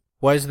funny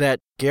was that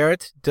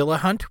Garrett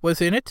Dillahunt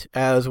was in it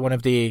as one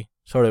of the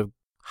sort of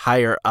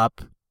higher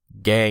up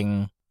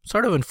gang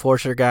sort of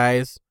enforcer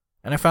guys.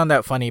 And I found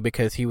that funny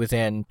because he was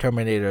in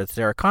Terminator the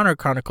Sarah Connor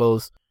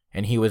Chronicles,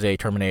 and he was a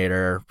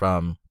Terminator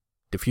from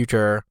the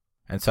future.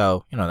 And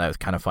so, that was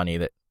kind of funny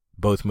that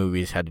both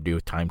movies had to do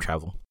with time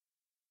travel.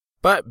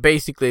 But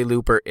basically,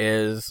 Looper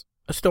is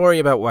a story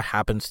about what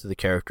happens to the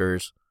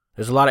characters.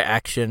 There's a lot of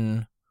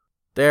action.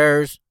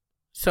 There's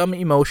some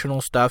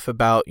emotional stuff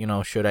about,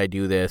 should I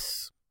do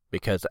this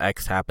because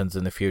X happens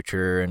in the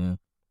future and,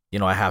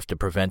 I have to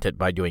prevent it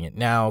by doing it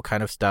now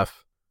kind of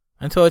stuff.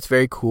 And so it's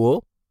very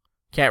cool.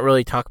 Can't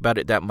really talk about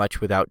it that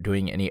much without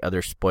doing any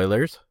other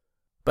spoilers.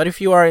 But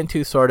if you are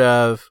into sort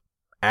of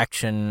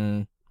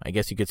action, I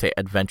guess you could say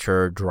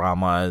adventure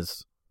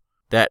dramas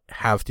that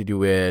have to do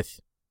with,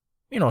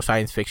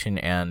 science fiction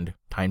and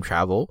time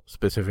travel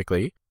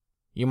specifically,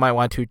 you might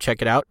want to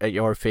check it out at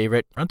your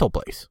favorite rental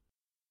place.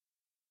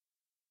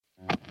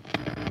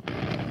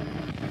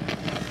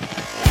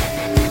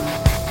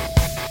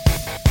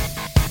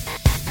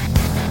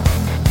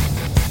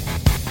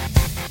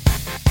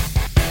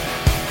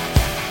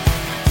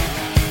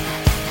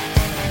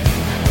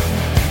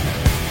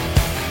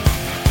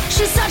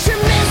 She's such a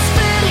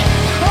misfit,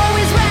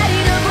 always ready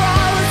to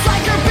brawl. It's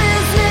like her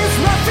business,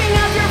 roughing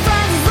up your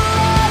friends is the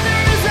law.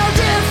 There is no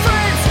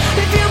difference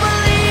if you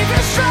believe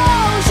you're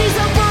strong. She's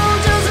a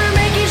bulldozer,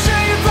 making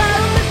sure you're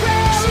flat on the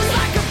ground. She's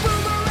like a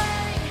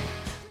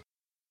boomerang.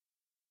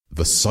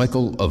 The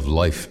cycle of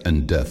life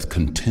and death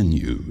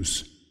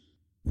continues.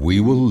 We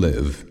will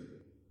live,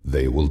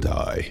 they will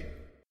die.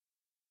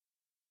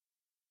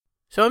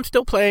 So I'm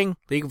still playing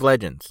League of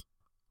Legends.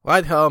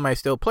 Why the hell am I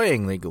still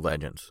playing League of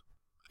Legends?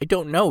 I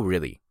don't know,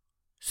 really.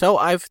 So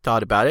I've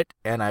thought about it,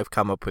 and I've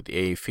come up with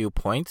a few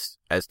points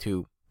as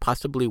to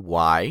possibly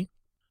why,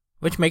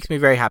 which makes me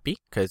very happy,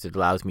 because it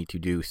allows me to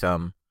do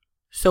some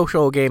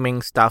social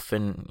gaming stuff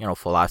and,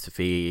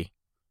 philosophy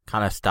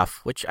kind of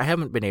stuff, which I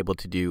haven't been able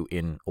to do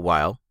in a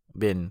while.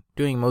 Been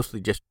doing mostly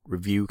just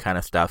review kind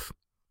of stuff,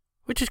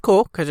 which is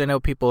cool because I know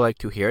people like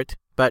to hear it.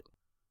 But,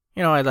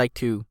 I like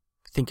to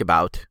think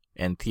about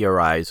and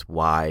theorize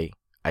why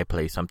I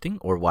play something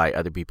or why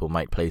other people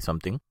might play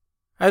something.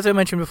 As I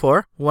mentioned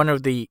before, one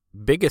of the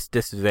biggest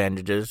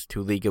disadvantages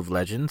to League of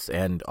Legends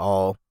and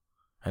all,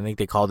 I think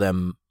they call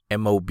them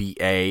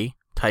MOBA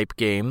type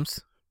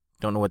games,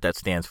 don't know what that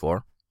stands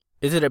for,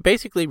 is that it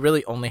basically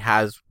really only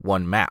has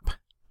one map.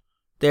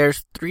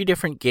 There's 3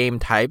 different game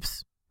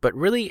types, but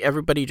really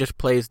everybody just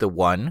plays the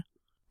one,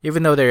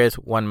 even though there is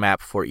one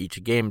map for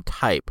each game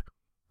type.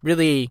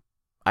 Really,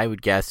 I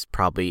would guess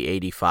probably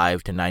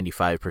 85 to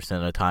 95%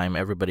 of the time,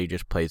 everybody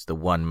just plays the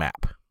one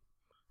map.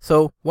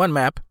 So, one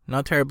map,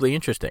 not terribly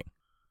interesting.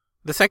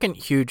 The second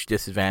huge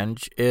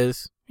disadvantage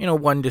is,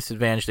 one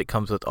disadvantage that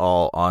comes with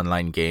all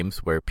online games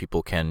where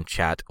people can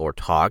chat or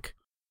talk,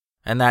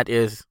 and that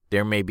is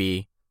there may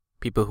be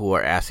people who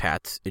are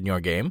asshats in your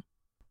game.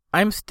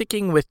 I'm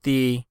sticking with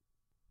the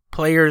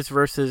players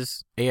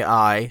versus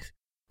AI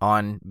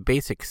on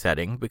basic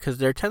setting because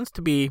there tends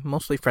to be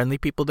mostly friendly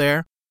people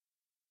there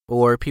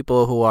or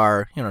people who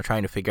are,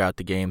 trying to figure out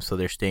the game so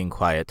they're staying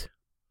quiet.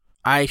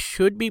 I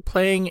should be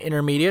playing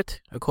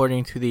intermediate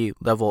according to the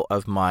level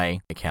of my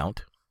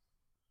account,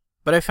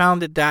 but I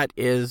found that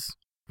is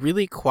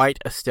really quite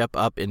a step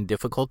up in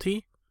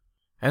difficulty,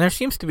 and there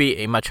seems to be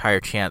a much higher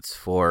chance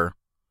for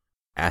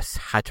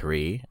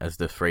asshattery, as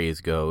the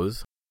phrase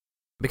goes,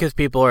 because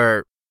people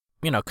are,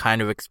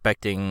 kind of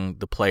expecting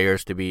the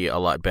players to be a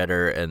lot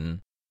better,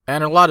 and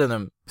a lot of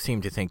them seem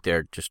to think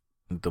they're just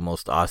the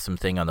most awesome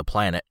thing on the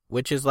planet,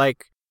 which is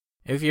like,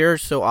 if you're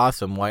so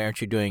awesome, why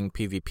aren't you doing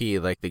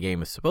PvP like the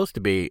game is supposed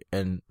to be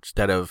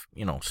instead of,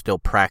 still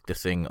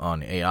practicing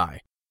on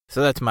AI?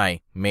 So that's my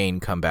main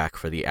comeback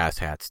for the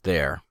asshats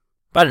there.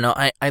 But I don't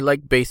know, I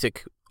like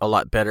basic a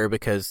lot better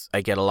because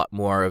I get a lot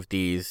more of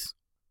these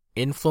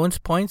influence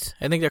points,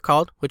 I think they're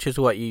called, which is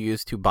what you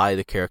use to buy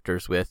the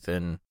characters with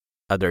and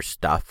other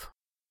stuff.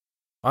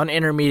 On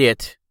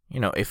intermediate,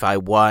 if I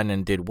won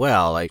and did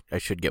well, I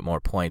should get more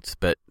points,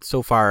 but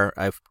so far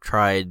I've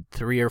tried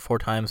 3 or 4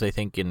 times, I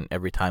think, in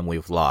every time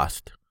we've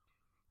lost.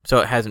 So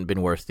it hasn't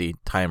been worth the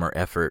time or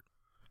effort.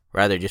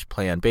 Rather just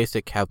play on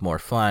basic, have more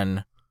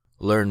fun,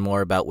 learn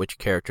more about which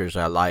characters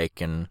I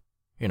like, and,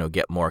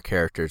 get more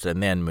characters,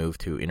 and then move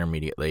to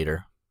intermediate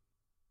later.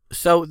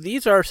 So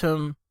these are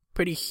some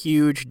pretty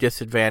huge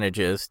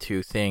disadvantages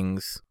to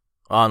things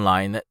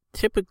online that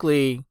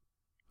typically,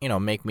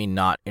 make me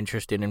not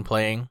interested in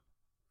playing.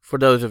 For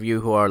those of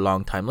you who are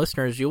longtime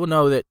listeners, you will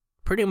know that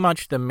pretty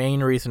much the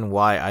main reason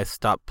why I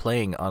stopped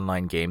playing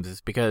online games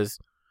is because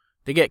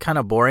they get kind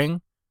of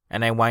boring,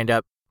 and I wind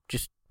up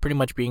just pretty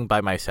much being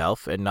by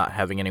myself and not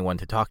having anyone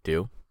to talk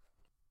to.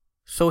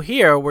 So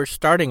here, we're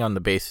starting on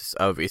the basis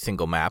of a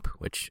single map,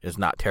 which is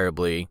not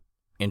terribly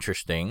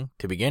interesting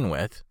to begin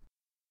with.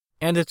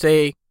 And it's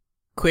a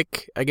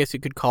quick, I guess you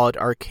could call it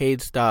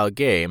arcade-style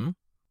game.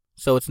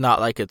 So it's not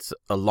like it's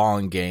a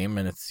long game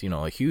and it's,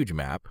 a huge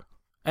map.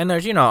 And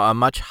there's, a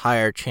much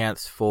higher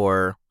chance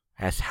for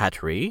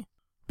asshattery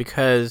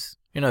because,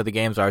 the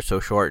games are so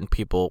short and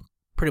people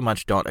pretty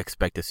much don't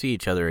expect to see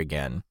each other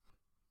again.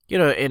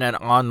 In an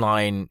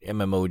online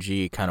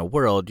MMOG kind of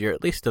world, you're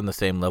at least in the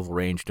same level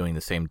range doing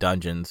the same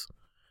dungeons,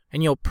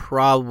 and you'll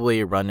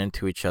probably run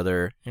into each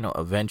other,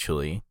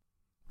 eventually.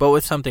 But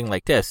with something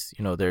like this,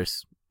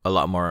 there's a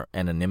lot more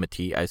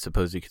anonymity, I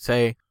suppose you could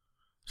say.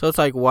 So it's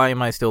like, why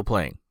am I still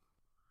playing?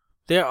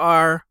 There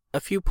are a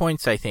few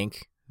points, I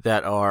think,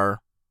 that are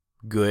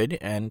good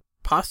and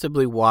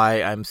possibly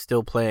why I'm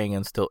still playing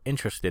and still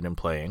interested in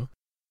playing.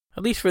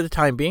 At least for the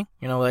time being.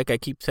 Like I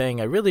keep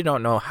saying, I really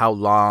don't know how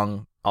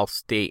long I'll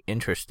stay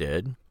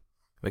interested,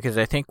 because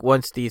I think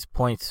once these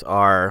points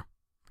are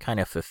kind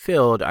of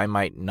fulfilled, I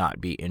might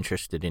not be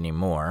interested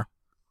anymore.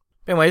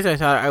 Anyways, I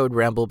thought I would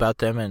ramble about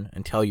them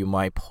and tell you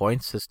my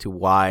points as to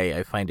why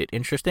I find it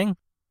interesting.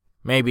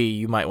 Maybe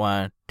you might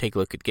want to take a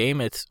look at the game.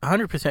 It's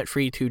 100%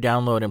 free to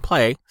download and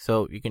play,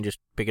 so you can just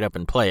pick it up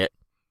and play it.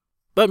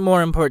 But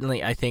more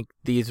importantly, I think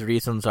these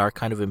reasons are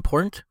kind of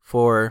important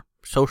for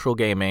social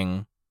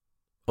gaming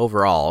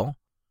overall,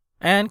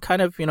 and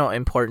kind of,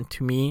 important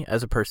to me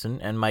as a person,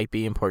 and might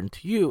be important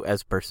to you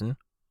as a person,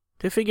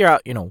 to figure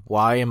out,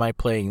 why am I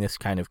playing this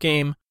kind of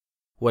game?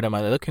 What am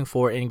I looking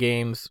for in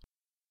games?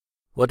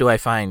 What do I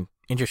find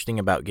interesting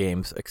about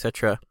games,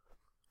 etc.?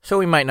 So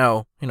we might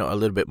know, a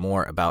little bit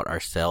more about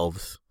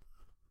ourselves.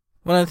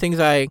 One of the things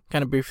I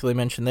kind of briefly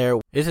mentioned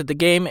there is that the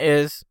game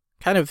is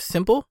kind of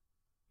simple.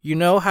 You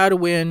know how to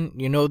win,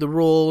 you know the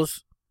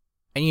rules,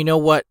 and you know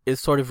what is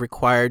sort of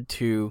required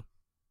to,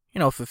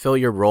 fulfill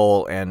your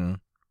role and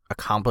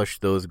accomplish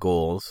those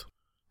goals.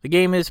 The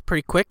game is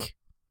pretty quick.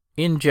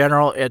 In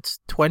general, it's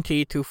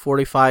 20 to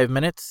 45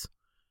 minutes.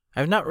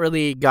 I've not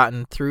really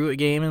gotten through a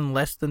game in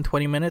less than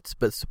 20 minutes,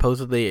 but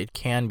supposedly it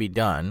can be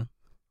done.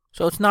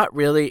 So it's not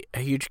really a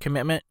huge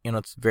commitment.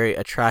 It's very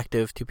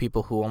attractive to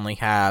people who only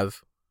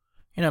have,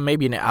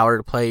 maybe an hour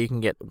to play. You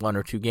can get 1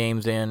 or 2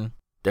 games in.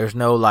 There's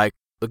no, like,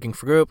 looking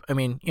for group. I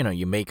mean,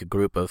 you make a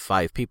group of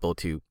 5 people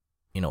to,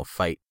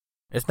 fight.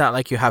 It's not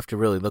like you have to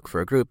really look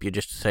for a group. You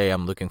just say,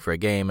 I'm looking for a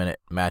game, and it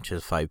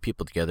matches 5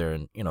 people together,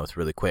 and, it's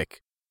really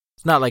quick.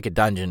 It's not like a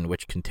dungeon,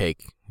 which can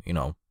take,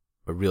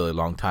 a really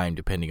long time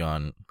depending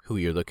on who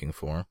you're looking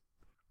for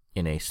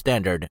in a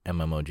standard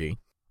MMOG.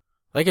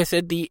 Like I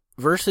said, the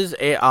versus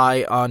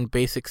AI on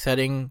basic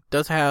setting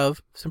does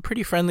have some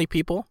pretty friendly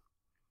people.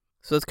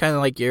 So it's kind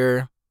of like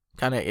you're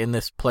kind of in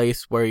this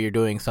place where you're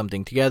doing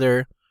something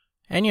together.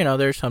 And,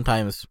 there's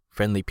sometimes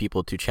friendly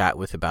people to chat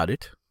with about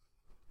it.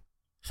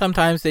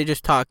 Sometimes they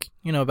just talk,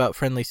 about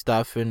friendly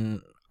stuff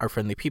and are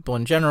friendly people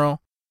in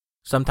general.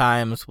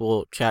 Sometimes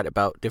we'll chat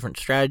about different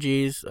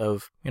strategies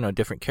of,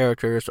 different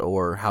characters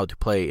or how to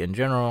play in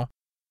general.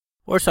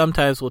 Or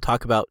sometimes we'll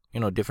talk about,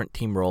 different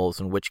team roles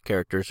and which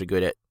characters are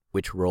good at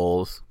which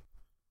roles.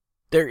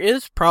 There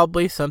is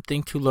probably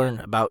something to learn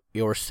about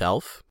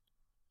yourself.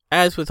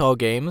 As with all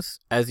games,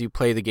 as you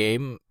play the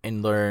game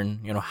and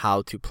learn,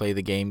 how to play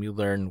the game, you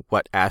learn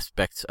what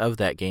aspects of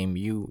that game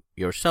you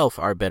yourself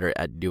are better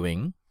at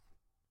doing.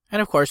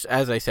 And of course,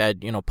 as I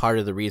said, part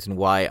of the reason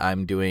why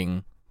I'm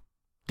doing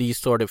these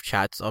sort of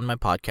chats on my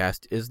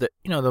podcast is that,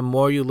 the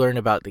more you learn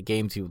about the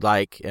games you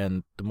like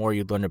and the more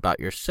you learn about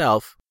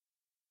yourself,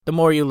 the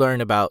more you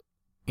learn about,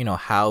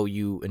 how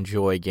you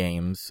enjoy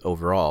games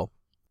overall.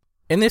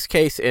 In this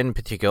case in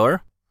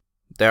particular,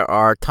 there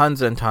are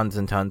tons and tons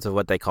and tons of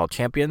what they call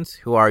champions,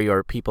 who are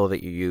your people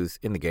that you use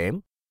in the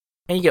game.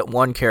 And you get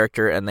one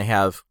character and they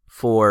have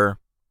 4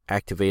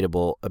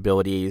 activatable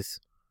abilities.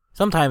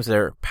 Sometimes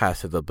they're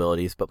passive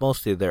abilities, but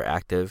mostly they're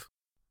active.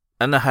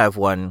 And they have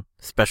one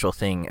special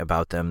thing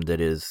about them that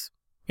is,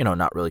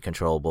 not really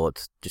controllable.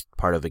 It's just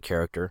part of the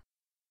character.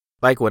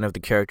 Like one of the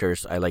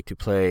characters I like to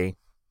play,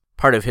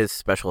 part of his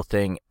special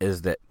thing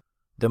is that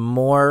the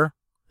more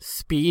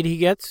speed he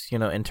gets,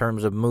 in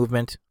terms of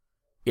movement,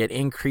 it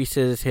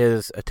increases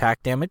his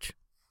attack damage.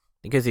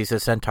 Because he's a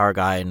centaur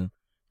guy and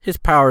his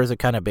powers are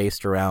kind of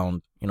based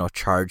around,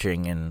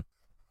 charging and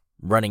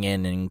running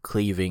in and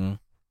cleaving.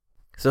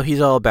 So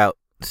he's all about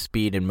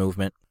speed and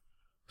movement.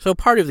 So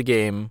part of the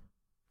game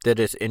that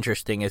is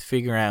interesting is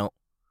figuring out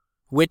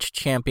which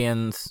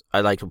champions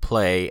I like to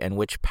play and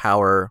which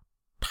power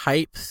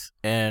types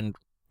and,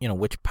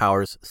 which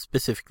powers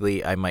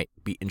specifically I might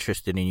be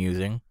interested in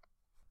using.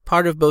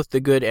 Part of both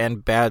the good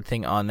and bad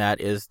thing on that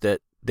is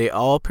that they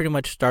all pretty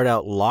much start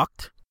out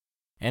locked.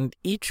 And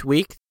each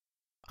week,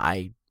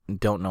 I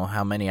don't know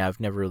how many,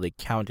 I've never really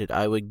counted.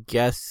 I would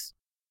guess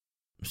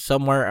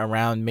somewhere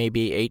around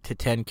maybe 8 to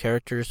 10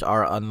 characters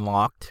are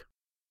unlocked.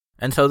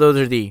 And so those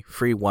are the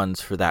free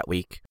ones for that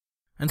week.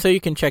 And so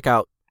you can check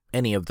out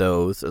any of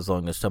those as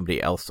long as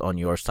somebody else on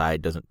your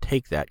side doesn't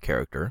take that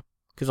character.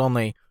 Because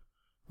only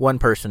one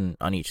person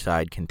on each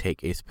side can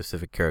take a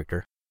specific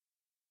character.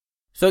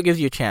 So it gives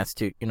you a chance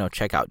to,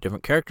 check out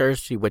different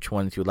characters, see which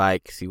ones you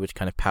like, see which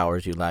kind of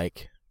powers you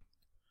like.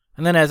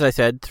 And then, as I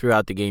said,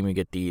 throughout the game you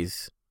get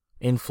these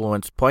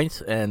influence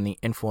points, and the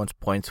influence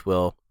points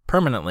will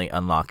permanently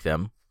unlock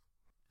them.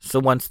 So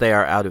once they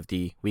are out of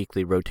the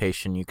weekly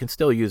rotation, you can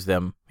still use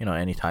them,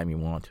 anytime you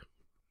want.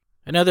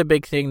 Another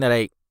big thing that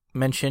I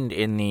mentioned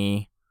in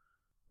the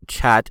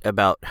chat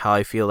about how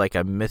I feel like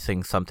I'm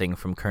missing something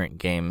from current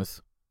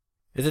games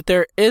is that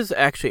there is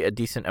actually a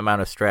decent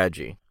amount of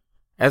strategy.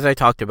 As I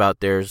talked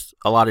about, there's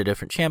a lot of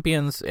different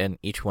champions, and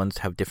each ones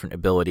have different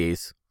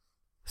abilities.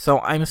 So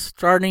I'm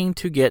starting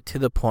to get to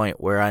the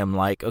point where I'm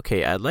like,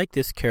 okay, I like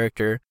this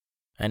character,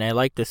 and I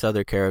like this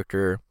other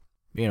character.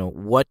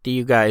 What do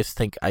you guys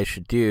think I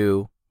should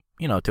do,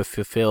 to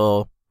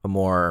fulfill a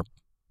more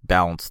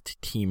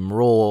balanced team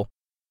role?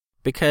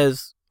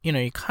 Because,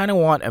 you kind of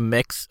want a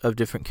mix of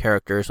different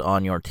characters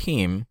on your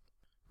team,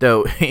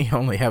 though you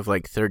only have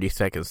like 30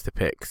 seconds to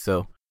pick,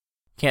 so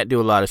can't do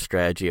a lot of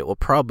strategy. It will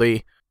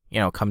probably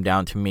come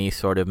down to me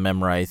sort of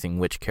memorizing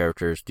which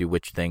characters do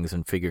which things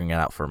and figuring it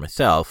out for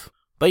myself.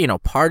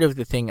 But, part of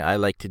the thing I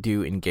like to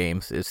do in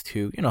games is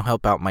to,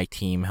 help out my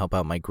team, help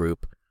out my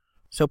group.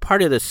 So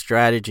part of the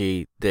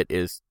strategy that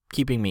is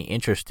keeping me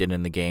interested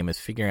in the game is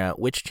figuring out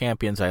which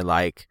champions I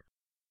like,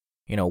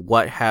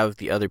 what have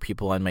the other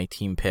people on my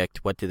team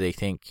picked, what do they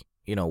think,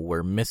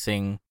 we're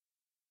missing.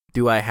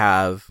 Do I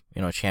have,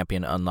 a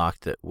champion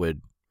unlocked that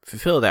would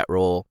fulfill that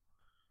role?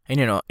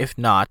 And, if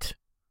not,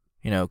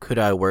 could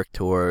I work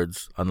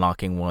towards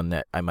unlocking one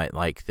that I might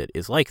like that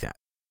is like that?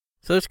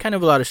 So there's kind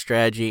of a lot of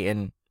strategy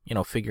in,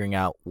 figuring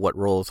out what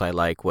roles I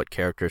like, what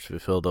characters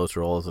fulfill those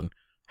roles, and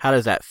how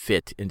does that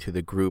fit into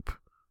the group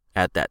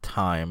at that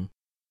time.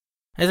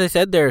 As I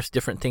said, there's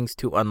different things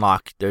to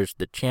unlock. There's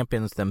the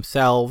champions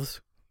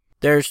themselves.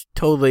 There's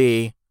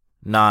totally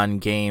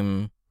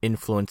non-game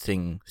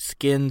influencing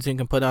skins you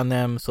can put on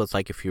them. So it's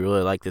like if you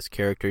really like this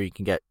character, you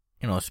can get,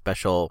 a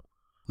special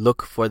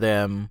look for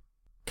them.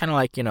 Kind of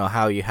like,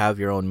 how you have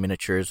your own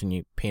miniatures and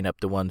you paint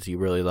up the ones you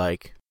really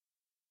like.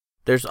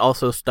 There's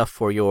also stuff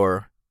for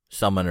your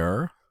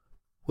summoner,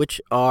 which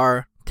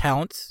are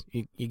talents.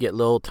 You get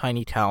little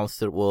tiny talents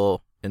that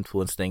will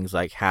influence things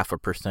like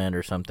 0.5%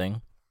 or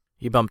something.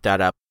 You bump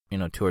that up,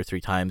 2 or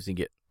 3 times, you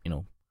get,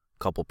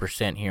 couple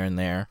percent here and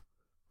there.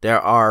 There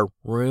are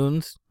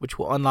runes which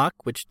will unlock,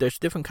 which there's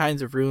different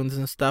kinds of runes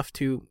and stuff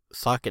to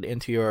socket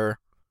into your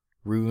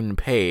rune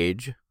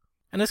page.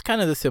 And it's kind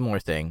of the similar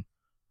thing.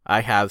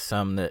 I have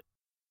some that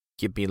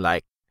give me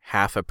like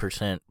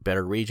 0.5%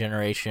 better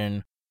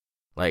regeneration,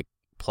 like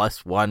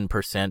plus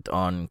 1%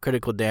 on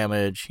critical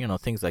damage,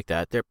 things like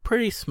that. They're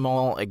pretty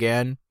small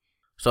again,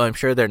 so I'm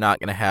sure they're not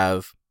going to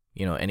have,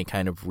 any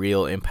kind of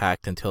real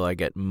impact until I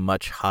get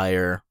much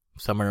higher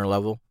summoner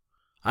level.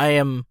 I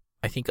am,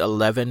 I think,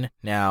 11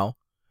 now.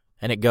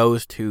 And it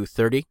goes to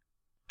 30.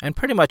 And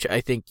pretty much I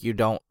think you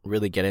don't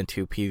really get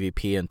into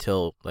PvP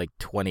until like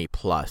 20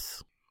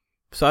 plus.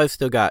 So I've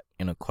still got,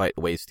 quite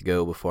a ways to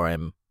go before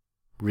I'm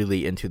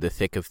really into the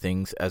thick of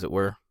things, as it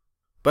were.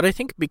 But I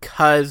think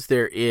because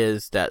there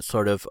is that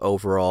sort of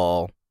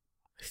overall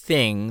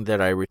thing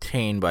that I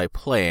retain by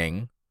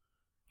playing,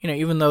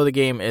 even though the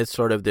game is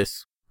sort of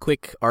this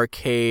quick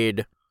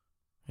arcade,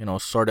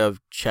 sort of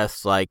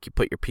chess-like, you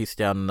put your piece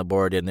down on the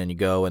board and then you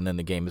go and then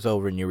the game is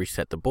over and you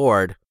reset the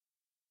board.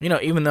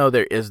 Even though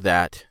there is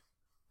that,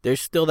 there's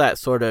still that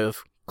sort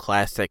of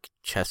classic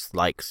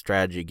chess-like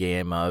strategy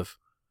game of,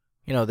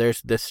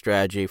 there's this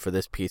strategy for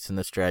this piece and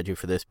this strategy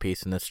for this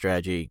piece and this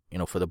strategy,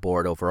 for the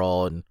board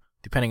overall. And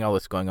depending on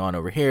what's going on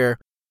over here,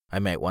 I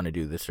might want to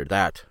do this or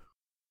that.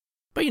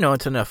 But,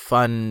 it's in a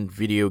fun,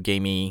 video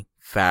gamey,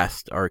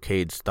 fast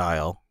arcade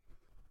style.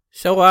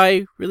 So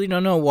I really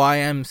don't know why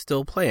I'm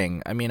still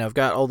playing. I mean, I've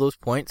got all those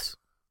points.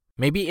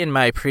 Maybe in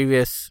my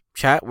previous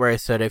chat where I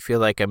said I feel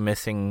like I'm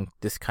missing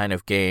this kind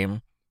of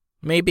game,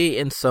 maybe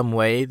in some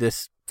way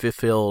this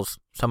fulfills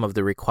some of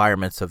the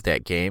requirements of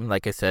that game.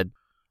 Like I said,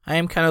 I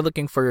am kind of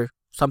looking for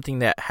something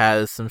that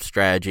has some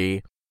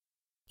strategy,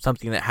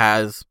 something that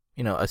has,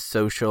 a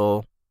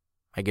social,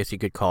 I guess you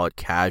could call it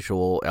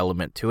casual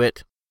element to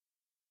it.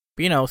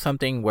 But,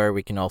 something where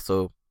we can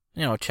also,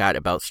 chat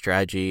about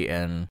strategy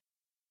and,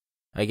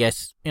 I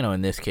guess,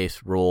 in this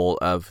case, role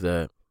of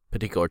the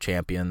particular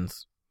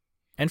champions.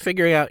 And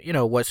figuring out,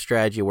 what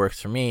strategy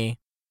works for me,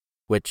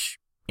 which,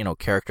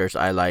 characters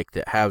I like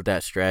that have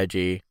that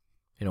strategy,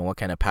 what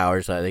kind of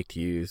powers I like to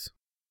use.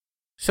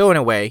 So in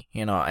a way,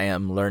 I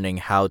am learning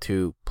how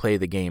to play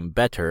the game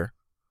better,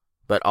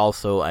 but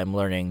also I'm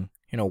learning,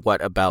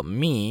 what about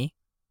me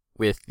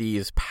with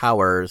these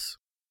powers,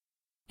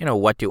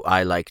 what do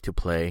I like to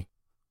play,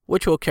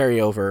 which will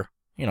carry over,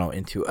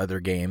 into other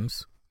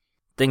games.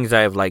 Things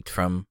I have liked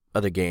from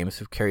other games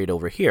have carried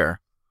over here.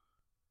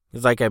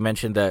 It's like I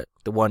mentioned that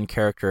the one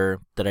character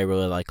that I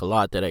really like a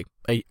lot that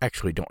I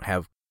actually don't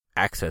have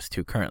access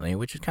to currently,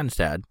 which is kind of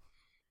sad.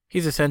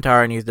 He's a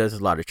centaur and he does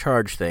a lot of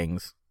charge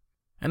things.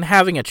 And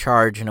having a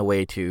charge in a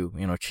way to,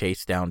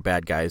 chase down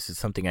bad guys is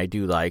something I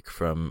do like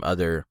from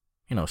other,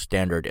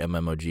 standard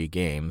MMOG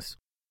games.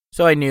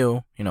 So I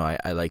knew,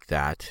 I like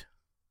that.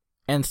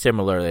 And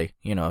similarly,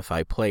 if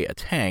I play a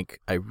tank,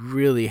 I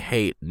really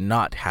hate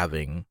not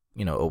having,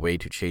 a way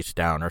to chase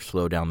down or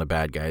slow down the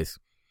bad guys.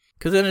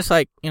 Because then it's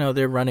like,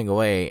 they're running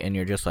away and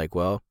you're just like,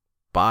 well,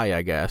 bye,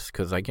 I guess,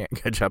 because I can't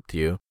catch up to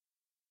you.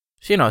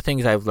 So,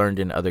 things I've learned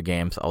in other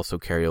games also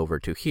carry over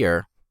to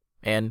here,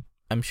 and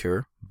I'm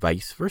sure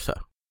vice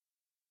versa.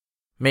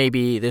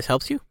 Maybe this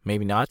helps you,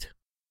 maybe not.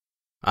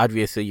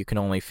 Obviously, you can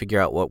only figure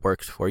out what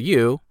works for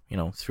you,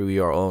 through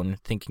your own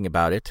thinking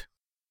about it.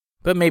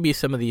 But maybe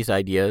some of these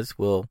ideas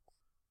will,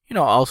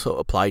 also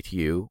apply to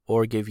you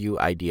or give you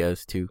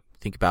ideas to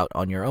think about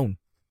on your own.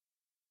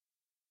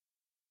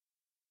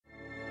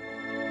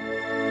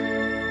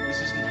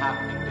 This isn't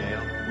happening,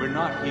 Dale. We're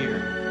not here.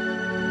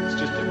 It's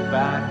just a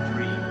bad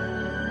dream.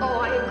 Oh,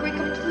 I agree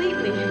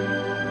completely.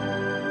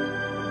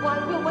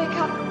 Why, we'll wake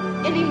up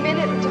any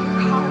minute in Dark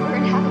Harbor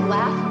and have a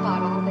laugh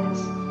about all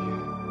this.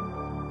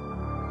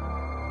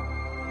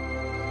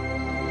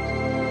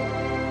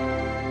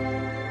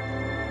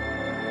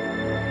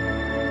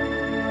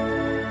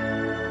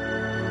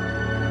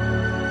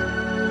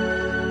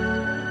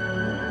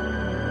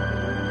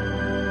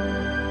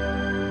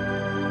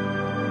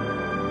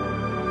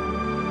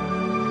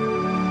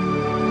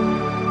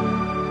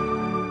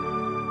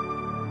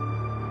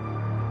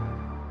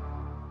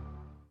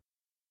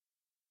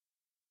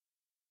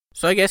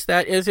 So I guess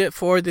that is it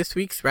for this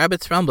week's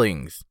Rabbit's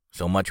Ramblings.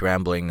 So much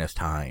rambling this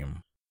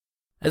time.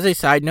 As a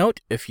side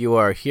note, if you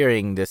are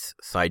hearing this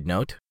side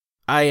note,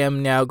 I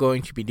am now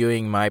going to be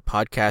doing my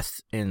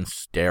podcasts in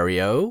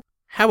stereo.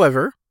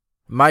 However,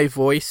 my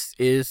voice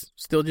is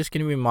still just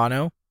going to be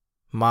mono.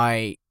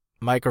 My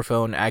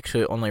microphone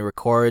actually only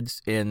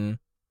records in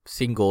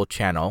single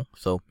channel,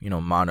 so,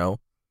 mono.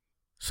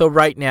 So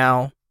right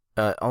now,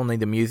 only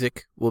the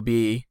music will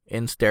be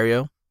in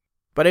stereo.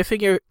 But I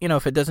figure,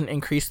 if it doesn't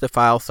increase the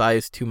file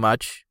size too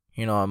much,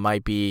 it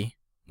might be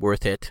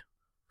worth it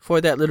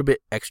for that little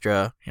bit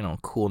extra,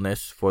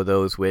 coolness for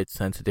those with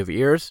sensitive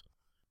ears.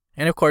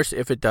 And of course,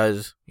 if it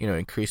does,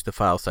 increase the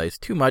file size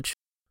too much,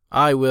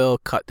 I will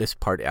cut this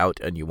part out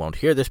and you won't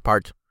hear this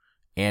part.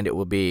 And it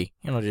will be,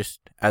 just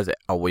as it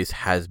always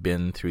has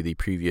been through the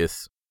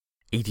previous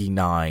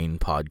 89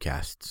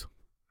 podcasts.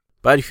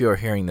 But if you are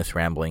hearing this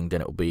rambling,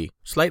 then it will be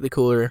slightly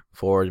cooler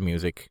for the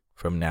music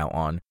from now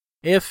on,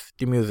 if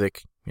the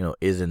music,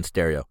 is in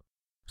stereo.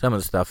 Some of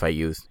the stuff I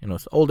use,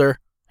 is older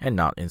and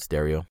not in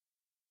stereo.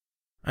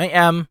 I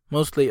am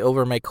mostly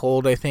over my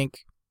cold, I think.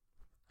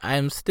 I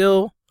am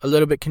still a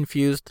little bit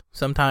confused,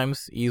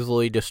 sometimes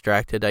easily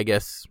distracted, I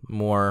guess,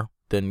 more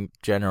than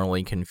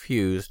generally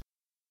confused.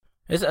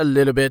 There's a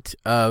little bit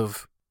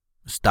of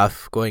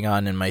stuff going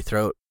on in my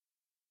throat.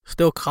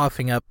 Still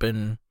coughing up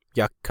and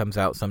yuck comes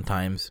out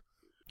sometimes.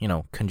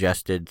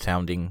 Congested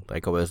sounding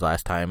like I was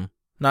last time.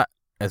 Not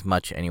as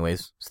much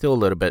anyways. Still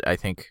a little bit, I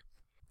think.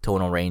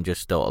 Tonal range is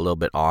still a little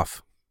bit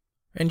off.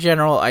 In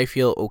general, I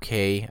feel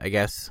okay, I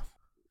guess.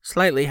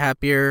 Slightly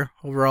happier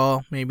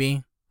overall,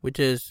 maybe, which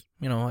is,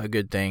 a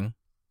good thing.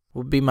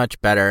 Will be much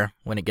better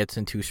when it gets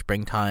into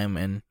springtime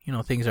and,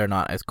 things are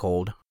not as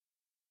cold.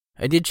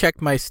 I did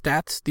check my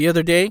stats the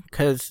other day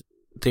because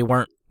they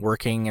weren't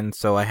working, and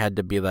so I had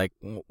to be like,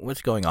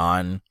 what's going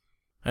on?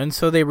 And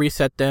so they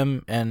reset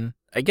them, and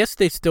I guess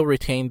they still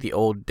retained the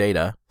old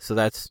data, so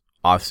that's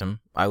awesome.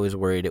 I was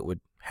worried it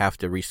would have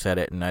to reset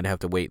it, and I'd have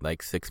to wait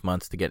like 6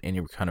 months to get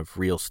any kind of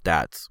real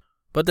stats.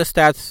 But the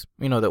stats,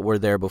 that were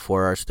there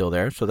before are still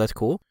there, so that's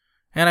cool.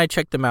 And I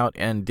checked them out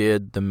and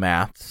did the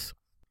maths.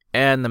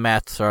 And the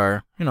maths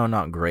are,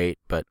 not great,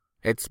 but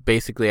it's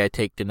basically I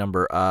take the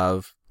number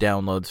of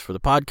downloads for the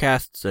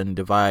podcasts and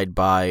divide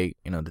by,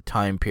 the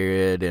time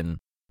period and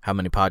how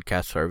many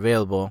podcasts are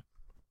available.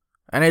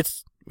 And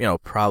it's,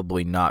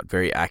 probably not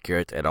very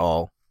accurate at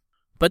all.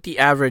 But the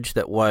average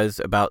that was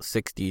about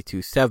 60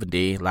 to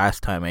 70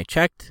 last time I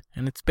checked,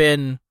 and it's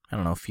been,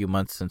 a few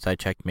months since I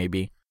checked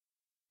maybe,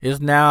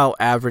 is now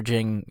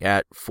averaging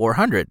at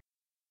 400.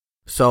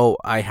 So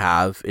I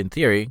have, in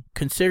theory,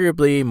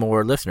 considerably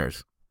more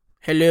listeners.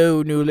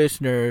 Hello, new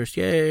listeners.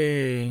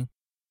 Yay.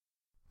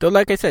 Though,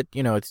 like I said,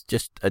 it's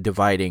just a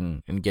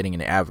dividing and getting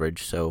an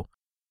average. So,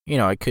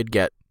 I could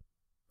get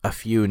a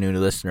few new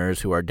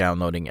listeners who are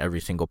downloading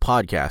every single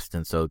podcast.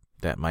 And so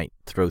that might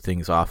throw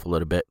things off a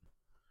little bit.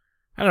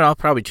 I don't know. I'll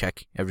probably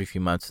check every few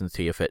months and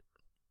see if it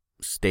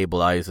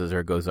stabilizes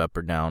or goes up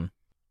or down.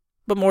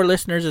 But more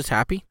listeners is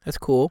happy. That's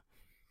cool.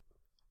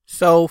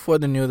 So, for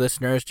the new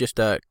listeners, just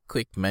a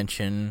quick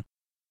mention.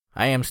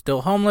 I am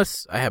still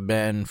homeless. I have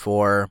been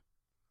for,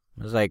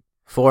 it was like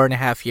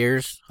 4.5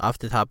 years off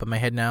the top of my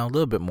head now. A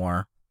little bit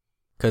more.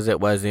 Because it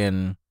was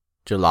in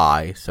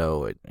July.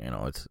 So,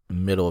 it's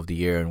middle of the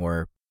year and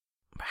we're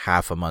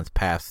half a month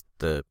past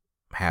the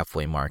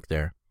halfway mark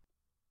there.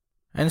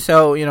 And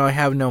so, I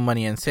have no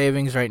money in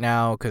savings right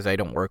now because I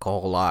don't work a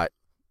whole lot.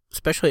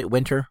 Especially at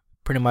winter.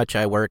 Pretty much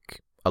I work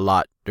a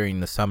lot during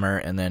the summer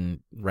and then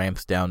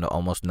ramps down to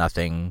almost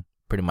nothing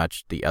pretty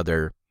much the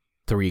other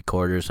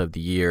 3/4 of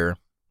the year.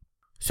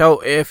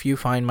 So if you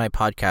find my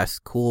podcast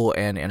cool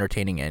and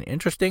entertaining and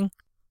interesting,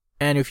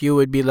 and if you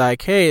would be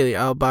like, hey,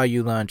 I'll buy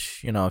you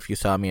lunch, if you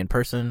saw me in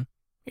person,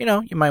 you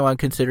might want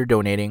to consider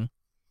donating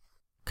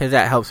because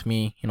that helps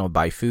me,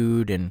 buy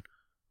food. And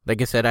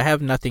like I said, I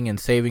have nothing in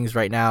savings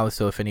right now.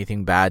 So if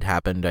anything bad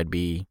happened, I'd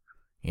be,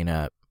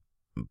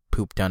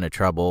 poop ton of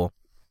trouble.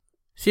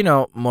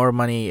 So, more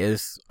money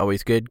is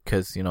always good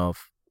because,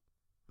 if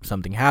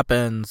something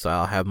happens,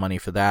 I'll have money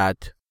for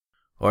that.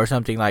 Or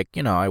something like,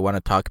 I want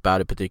to talk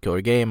about a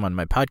particular game on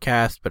my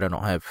podcast, but I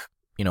don't have,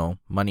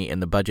 money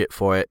in the budget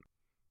for it.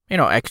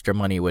 Extra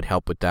money would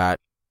help with that.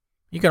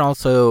 You can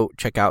also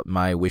check out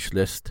my wish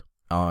list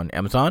on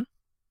Amazon.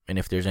 And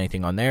if there's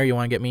anything on there you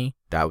want to get me,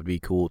 that would be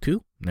cool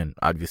too. And then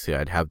obviously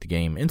I'd have the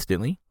game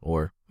instantly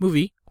or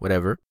movie,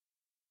 whatever.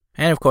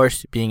 And of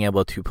course, being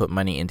able to put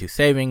money into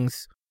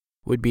savings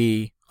would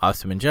be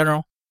awesome in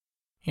general.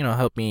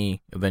 Help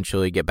me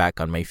eventually get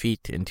back on my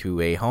feet into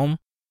a home.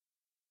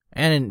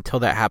 And until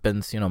that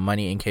happens,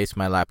 money in case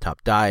my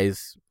laptop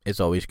dies is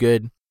always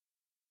good.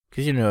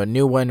 Because, a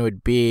new one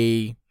would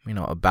be,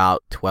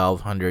 about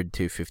 $1,200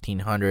 to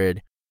 $1,500.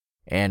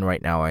 And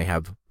right now I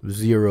have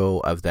 0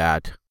 of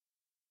that.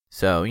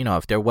 So,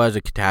 if there was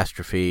a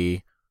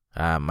catastrophe,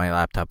 my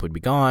laptop would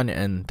be gone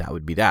and that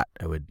would be that.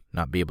 I would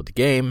not be able to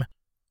game.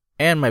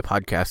 And my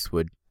podcast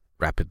would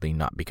rapidly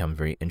not become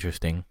very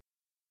interesting.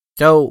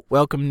 So,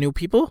 welcome new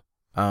people.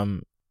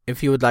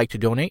 If you would like to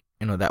donate,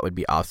 that would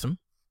be awesome.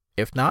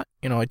 If not,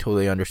 I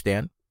totally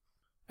understand.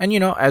 And,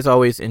 as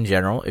always in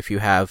general, if you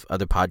have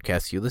other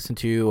podcasts you listen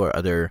to or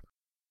other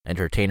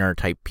entertainer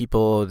type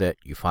people that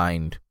you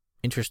find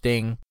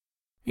interesting,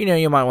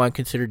 you might want to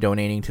consider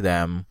donating to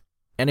them.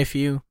 And if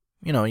you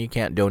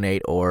can't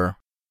donate or,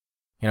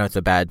 it's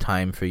a bad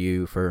time for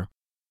you for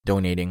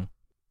donating,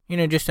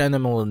 just send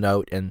them a little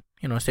note and,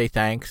 say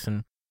thanks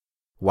and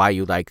why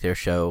you like their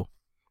show.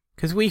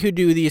 Because we who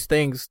do these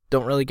things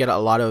don't really get a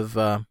lot of,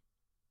 I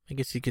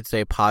guess you could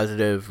say,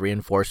 positive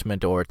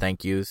reinforcement or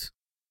thank yous.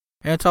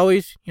 And it's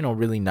always,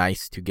 really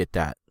nice to get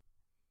that.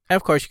 And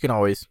of course, you can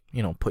always,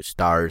 put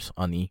stars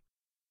on the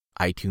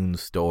iTunes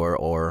store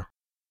or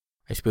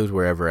I suppose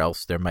wherever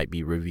else there might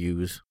be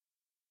reviews.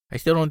 I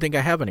still don't think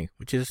I have any,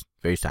 which is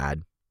very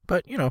sad.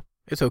 But,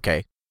 it's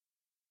okay.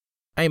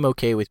 I am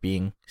okay with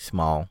being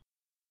small.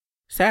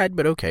 Sad,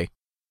 but okay.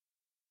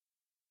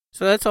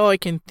 So that's all I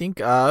can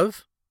think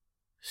of.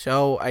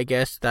 So I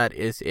guess that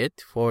is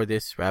it for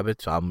this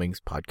Rabbit's Ramblings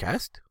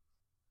podcast.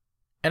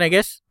 And I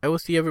guess I will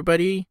see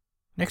everybody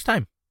next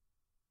time.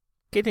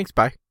 Okay, thanks,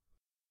 bye.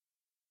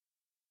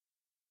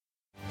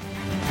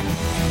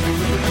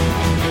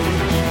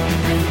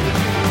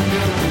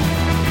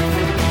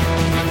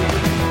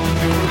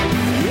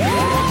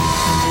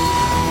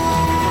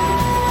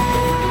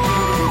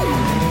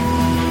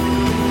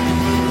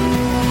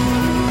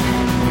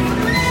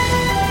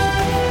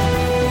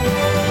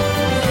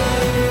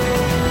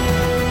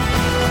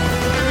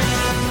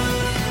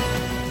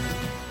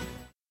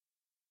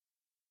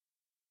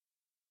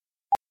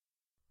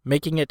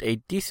 Making it a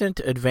decent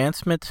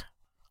advancement.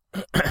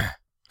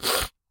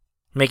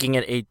 Making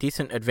it a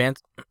decent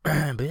advance.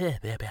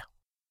 The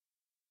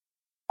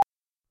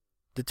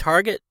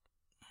target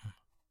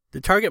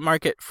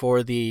market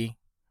for the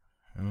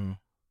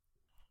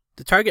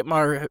target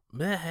market.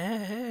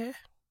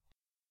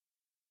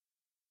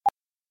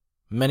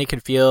 Many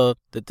could feel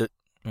that the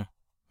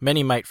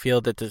many might feel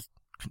that the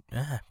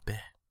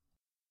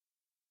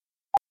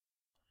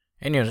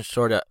and you know,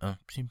 sort of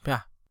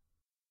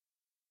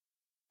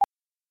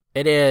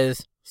it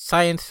is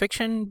science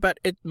fiction, but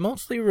it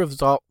mostly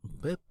revolves.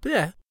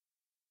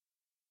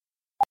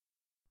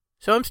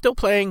 So I'm still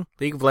playing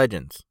League of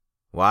Legends.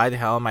 Why the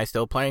hell am I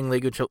still playing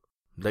League of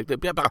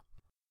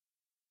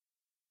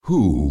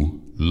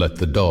Who let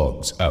the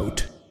dogs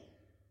out?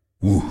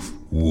 Woof,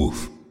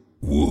 woof,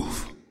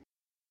 woof.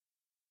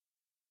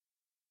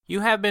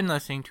 You have been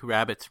listening to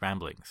Rabbit's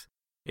Ramblings.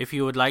 If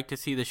you would like to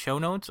see the show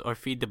notes or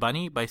feed the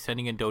bunny by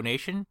sending a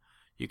donation,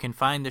 you can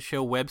find the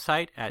show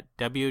website at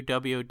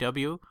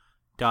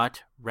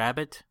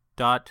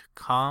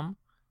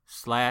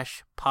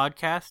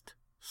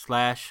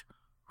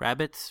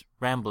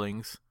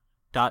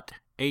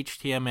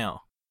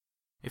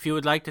If you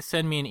would like to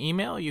send me an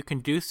email, you can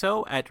do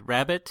so at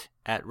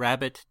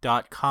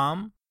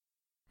rabbit@rabbit.com.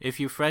 If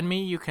you friend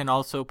me, you can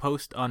also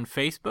post on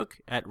Facebook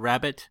at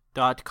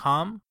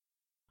rabbit.com.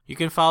 You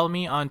can follow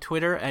me on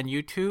Twitter and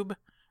YouTube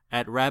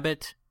at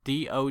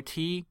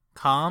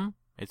rabbitdot.com.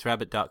 It's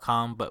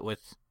rabbit.com, but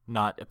with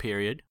not a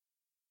period.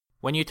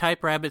 When you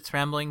type Rabbit's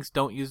Ramblings,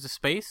 don't use the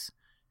space,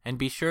 and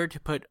be sure to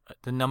put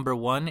the number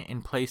 1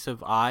 in place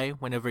of I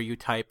whenever you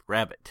type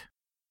Rabbit.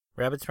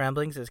 Rabbit's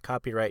Ramblings is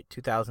copyright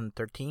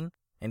 2013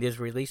 and is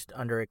released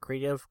under a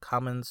Creative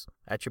Commons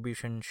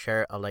Attribution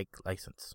Share Alike license.